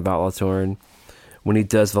S&M version of Outlaw Torn when he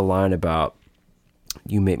does the line about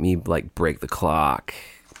 "you make me like break the clock,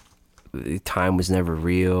 the time was never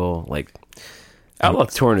real." Like, Outlaw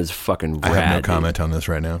Torn is fucking rad. I have no comment on this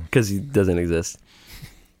right now. because he doesn't exist.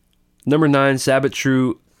 Number 9, Sabbath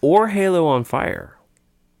True or Halo on Fire.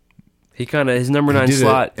 He kind of his number 9 He did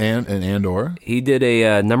slot. it and or He did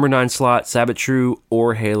a number 9 slot, Sabbath True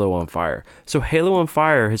or Halo on Fire. So Halo on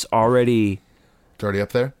Fire has already it's already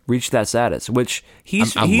up there. reached that status, which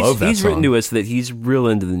he's I love that written song. to us that he's real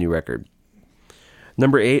into the new record.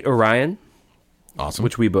 Number 8, Orion, Awesome.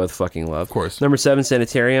 which we both fucking love. Of course. Number 7,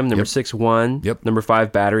 Sanitarium. Number Yep. 6, One. Yep. Number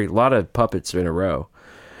 5, Battery. A lot of puppets in a row.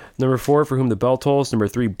 Number 4, For Whom the Bell Tolls. Number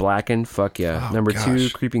 3, Blackened. Fuck yeah. Oh, Number 2,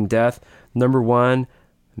 gosh. Creeping Death. Number 1,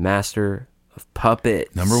 Master of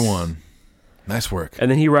Puppets. Number 1. Nice work. And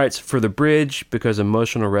then he writes for the bridge because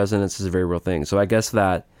emotional resonance is a very real thing. So I guess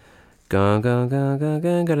that gun, gun, gun, gun,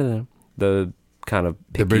 gun, gun, gun, the kind of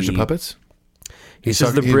The Bridge of picky- Puppets? He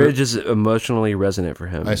says the bridge is emotionally resonant for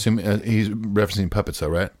him. I assume he's referencing puppets, though,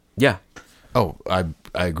 right? Yeah, Oh, I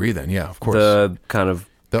agree then. Yeah, of course. the kind of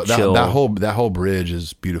chill. that whole bridge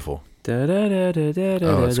is beautiful. Da, da, da, da, da, da,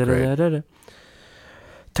 Oh, that's da, great. da, da, da.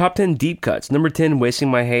 Top 10 deep cuts. Number 10,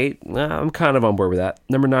 Wasting My Hate. I'm kind of on board with that.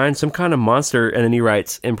 Number 9, Some Kind of Monster. And then he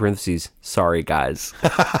writes, in parentheses, sorry, guys.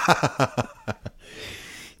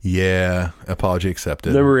 Yeah, apology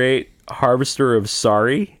accepted. Number 8, Harvester of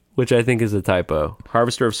Sorry, which I think is a typo.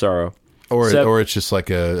 Harvester of Sorrow. or it's just like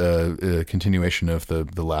a continuation of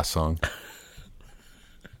the last song.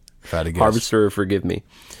 If I had to guess. Harvester of Forgive Me.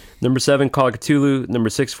 Number 7, Call of Cthulhu. Number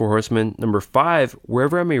 6, Four Horsemen. Number 5,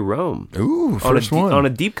 Wherever I May Roam. Ooh, first one. On a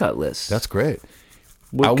deep cut list. That's great.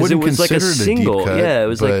 Well, I 'cause wouldn't it was like a consider it a deep single. cut, Yeah, it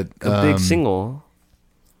was like but, a big single.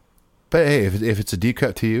 But hey, if it's a deep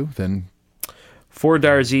cut to you, then 4,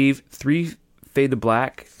 Dyer's Eve. 3, Fade to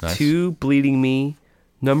Black. Nice. 2, Bleeding Me.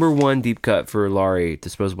 Number 1, deep cut for Laurie,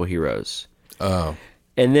 Disposable Heroes. oh,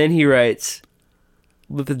 And then he writes,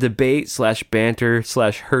 let the debate / banter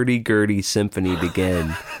 / hurdy-gurdy symphony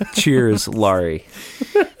begin. Cheers, Laurie.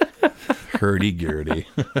 hurdy-gurdy.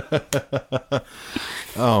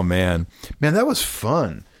 Oh man, that was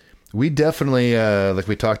fun. We definitely, like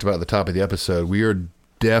we talked about at the top of the episode, we are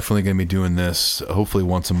definitely going to be doing this hopefully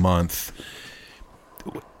once a month.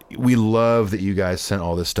 We love that you guys sent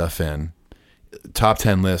all this stuff in. Top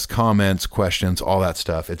 10 lists, comments, questions, all that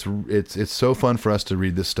stuff. It's so fun for us to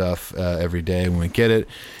read this stuff every day when we get it,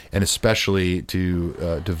 and especially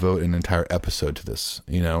to devote an entire episode to this.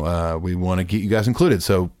 You know, we want to get you guys included,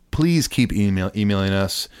 so please keep emailing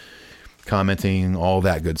us, commenting, all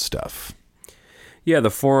that good stuff. Yeah,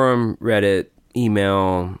 the forum, Reddit,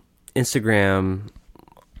 email, Instagram,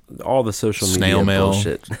 all the social Snail media mail.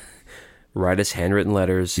 bullshit. Write us handwritten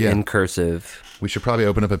letters Yeah. in cursive. We should probably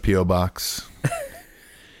open up a P.O. box.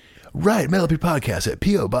 Right, Melody Podcast at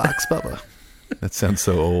P.O. Box, Bubba. That sounds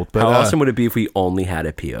so old. But How awesome would it be if we only had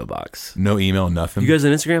a P.O. box? no email, nothing. You guys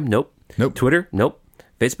on Instagram? Nope. Nope. Twitter? Nope.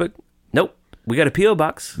 Facebook? Nope. We got a P.O.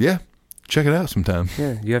 box. Yeah, check it out sometime.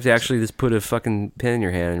 Yeah, you have to actually just put a fucking pen in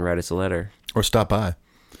your hand and write us a letter. Or stop by.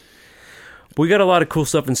 We got a lot of cool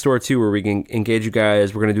stuff in store too, where we can engage you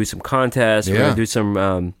guys. We're going to do some contests. We're Yeah. going to do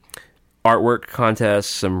some artwork contests,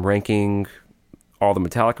 some ranking all the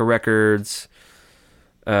Metallica records.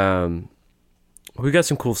 We got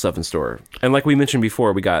some cool stuff in store, and like we mentioned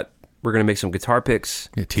before, we're going to make some guitar picks,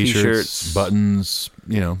 Yeah, t-shirts, buttons,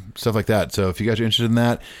 stuff like that. So if you guys are interested in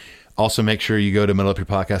that, also make sure you go to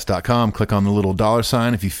metalupyourpodcast.com, click on the little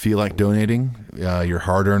 $sign if you feel like donating your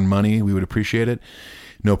hard-earned money. We would appreciate it.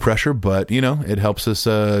 No pressure, but it helps us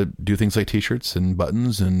do things like t-shirts and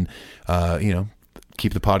buttons and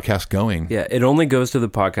keep the podcast going. Yeah, it only goes to the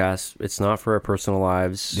podcast. It's not for our personal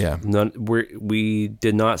lives. Yeah. We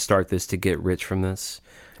did not start this to get rich from this.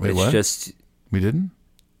 Wait, it's what? just, We didn't?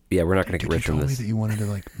 yeah, we're not going to Dude, get you rich from told me this. that you wanted to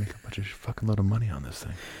make a bunch of fucking load of money on this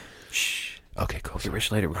thing. Shh. Okay, cool. Get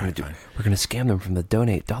rich later. We're All going right, to fine. we're going to scam them from the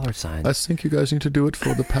donate $sign. I think you guys need to do it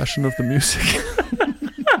for the passion of the music.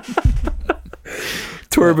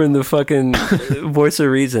 Torben, the fucking voice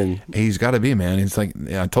of reason. He's got to be, man. He's like,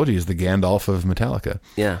 I told you, he's the Gandalf of Metallica.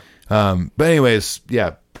 Yeah. But anyways,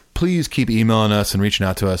 yeah, please keep emailing us and reaching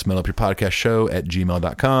out to us,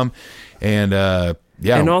 metalupyourpodcastshow@gmail.com. And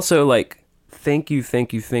yeah. And also, like, thank you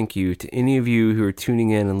to any of you who are tuning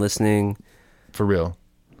in and listening. For real.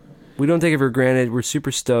 We don't take it for granted. We're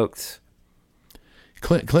super stoked.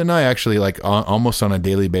 Clint and I actually, like, almost on a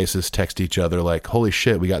daily basis text each other, like, holy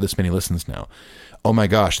shit, we got this many listens now. Oh my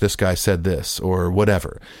gosh, this guy said this, or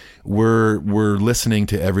whatever. We're listening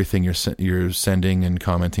to everything you're sending and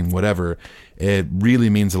commenting, whatever. It really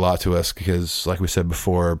means a lot to us because, like we said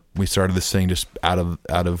before, we started this thing just out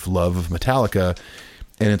of love of Metallica,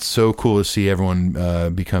 and it's so cool to see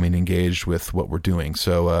everyone becoming engaged with what we're doing.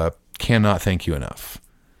 So cannot thank you enough.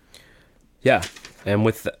 Yeah, and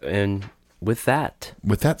with that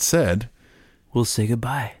said, we'll say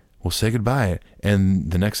goodbye.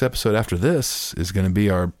 And the next episode after this is going to be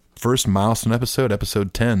our first milestone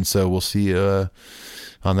episode 10. So we'll see you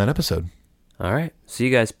on that episode. All right. See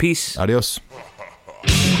you guys. Peace. Adios.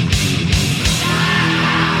 If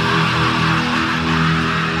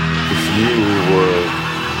you were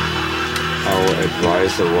our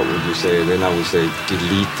advisor, what would you say? Then I would say,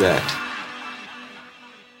 delete that.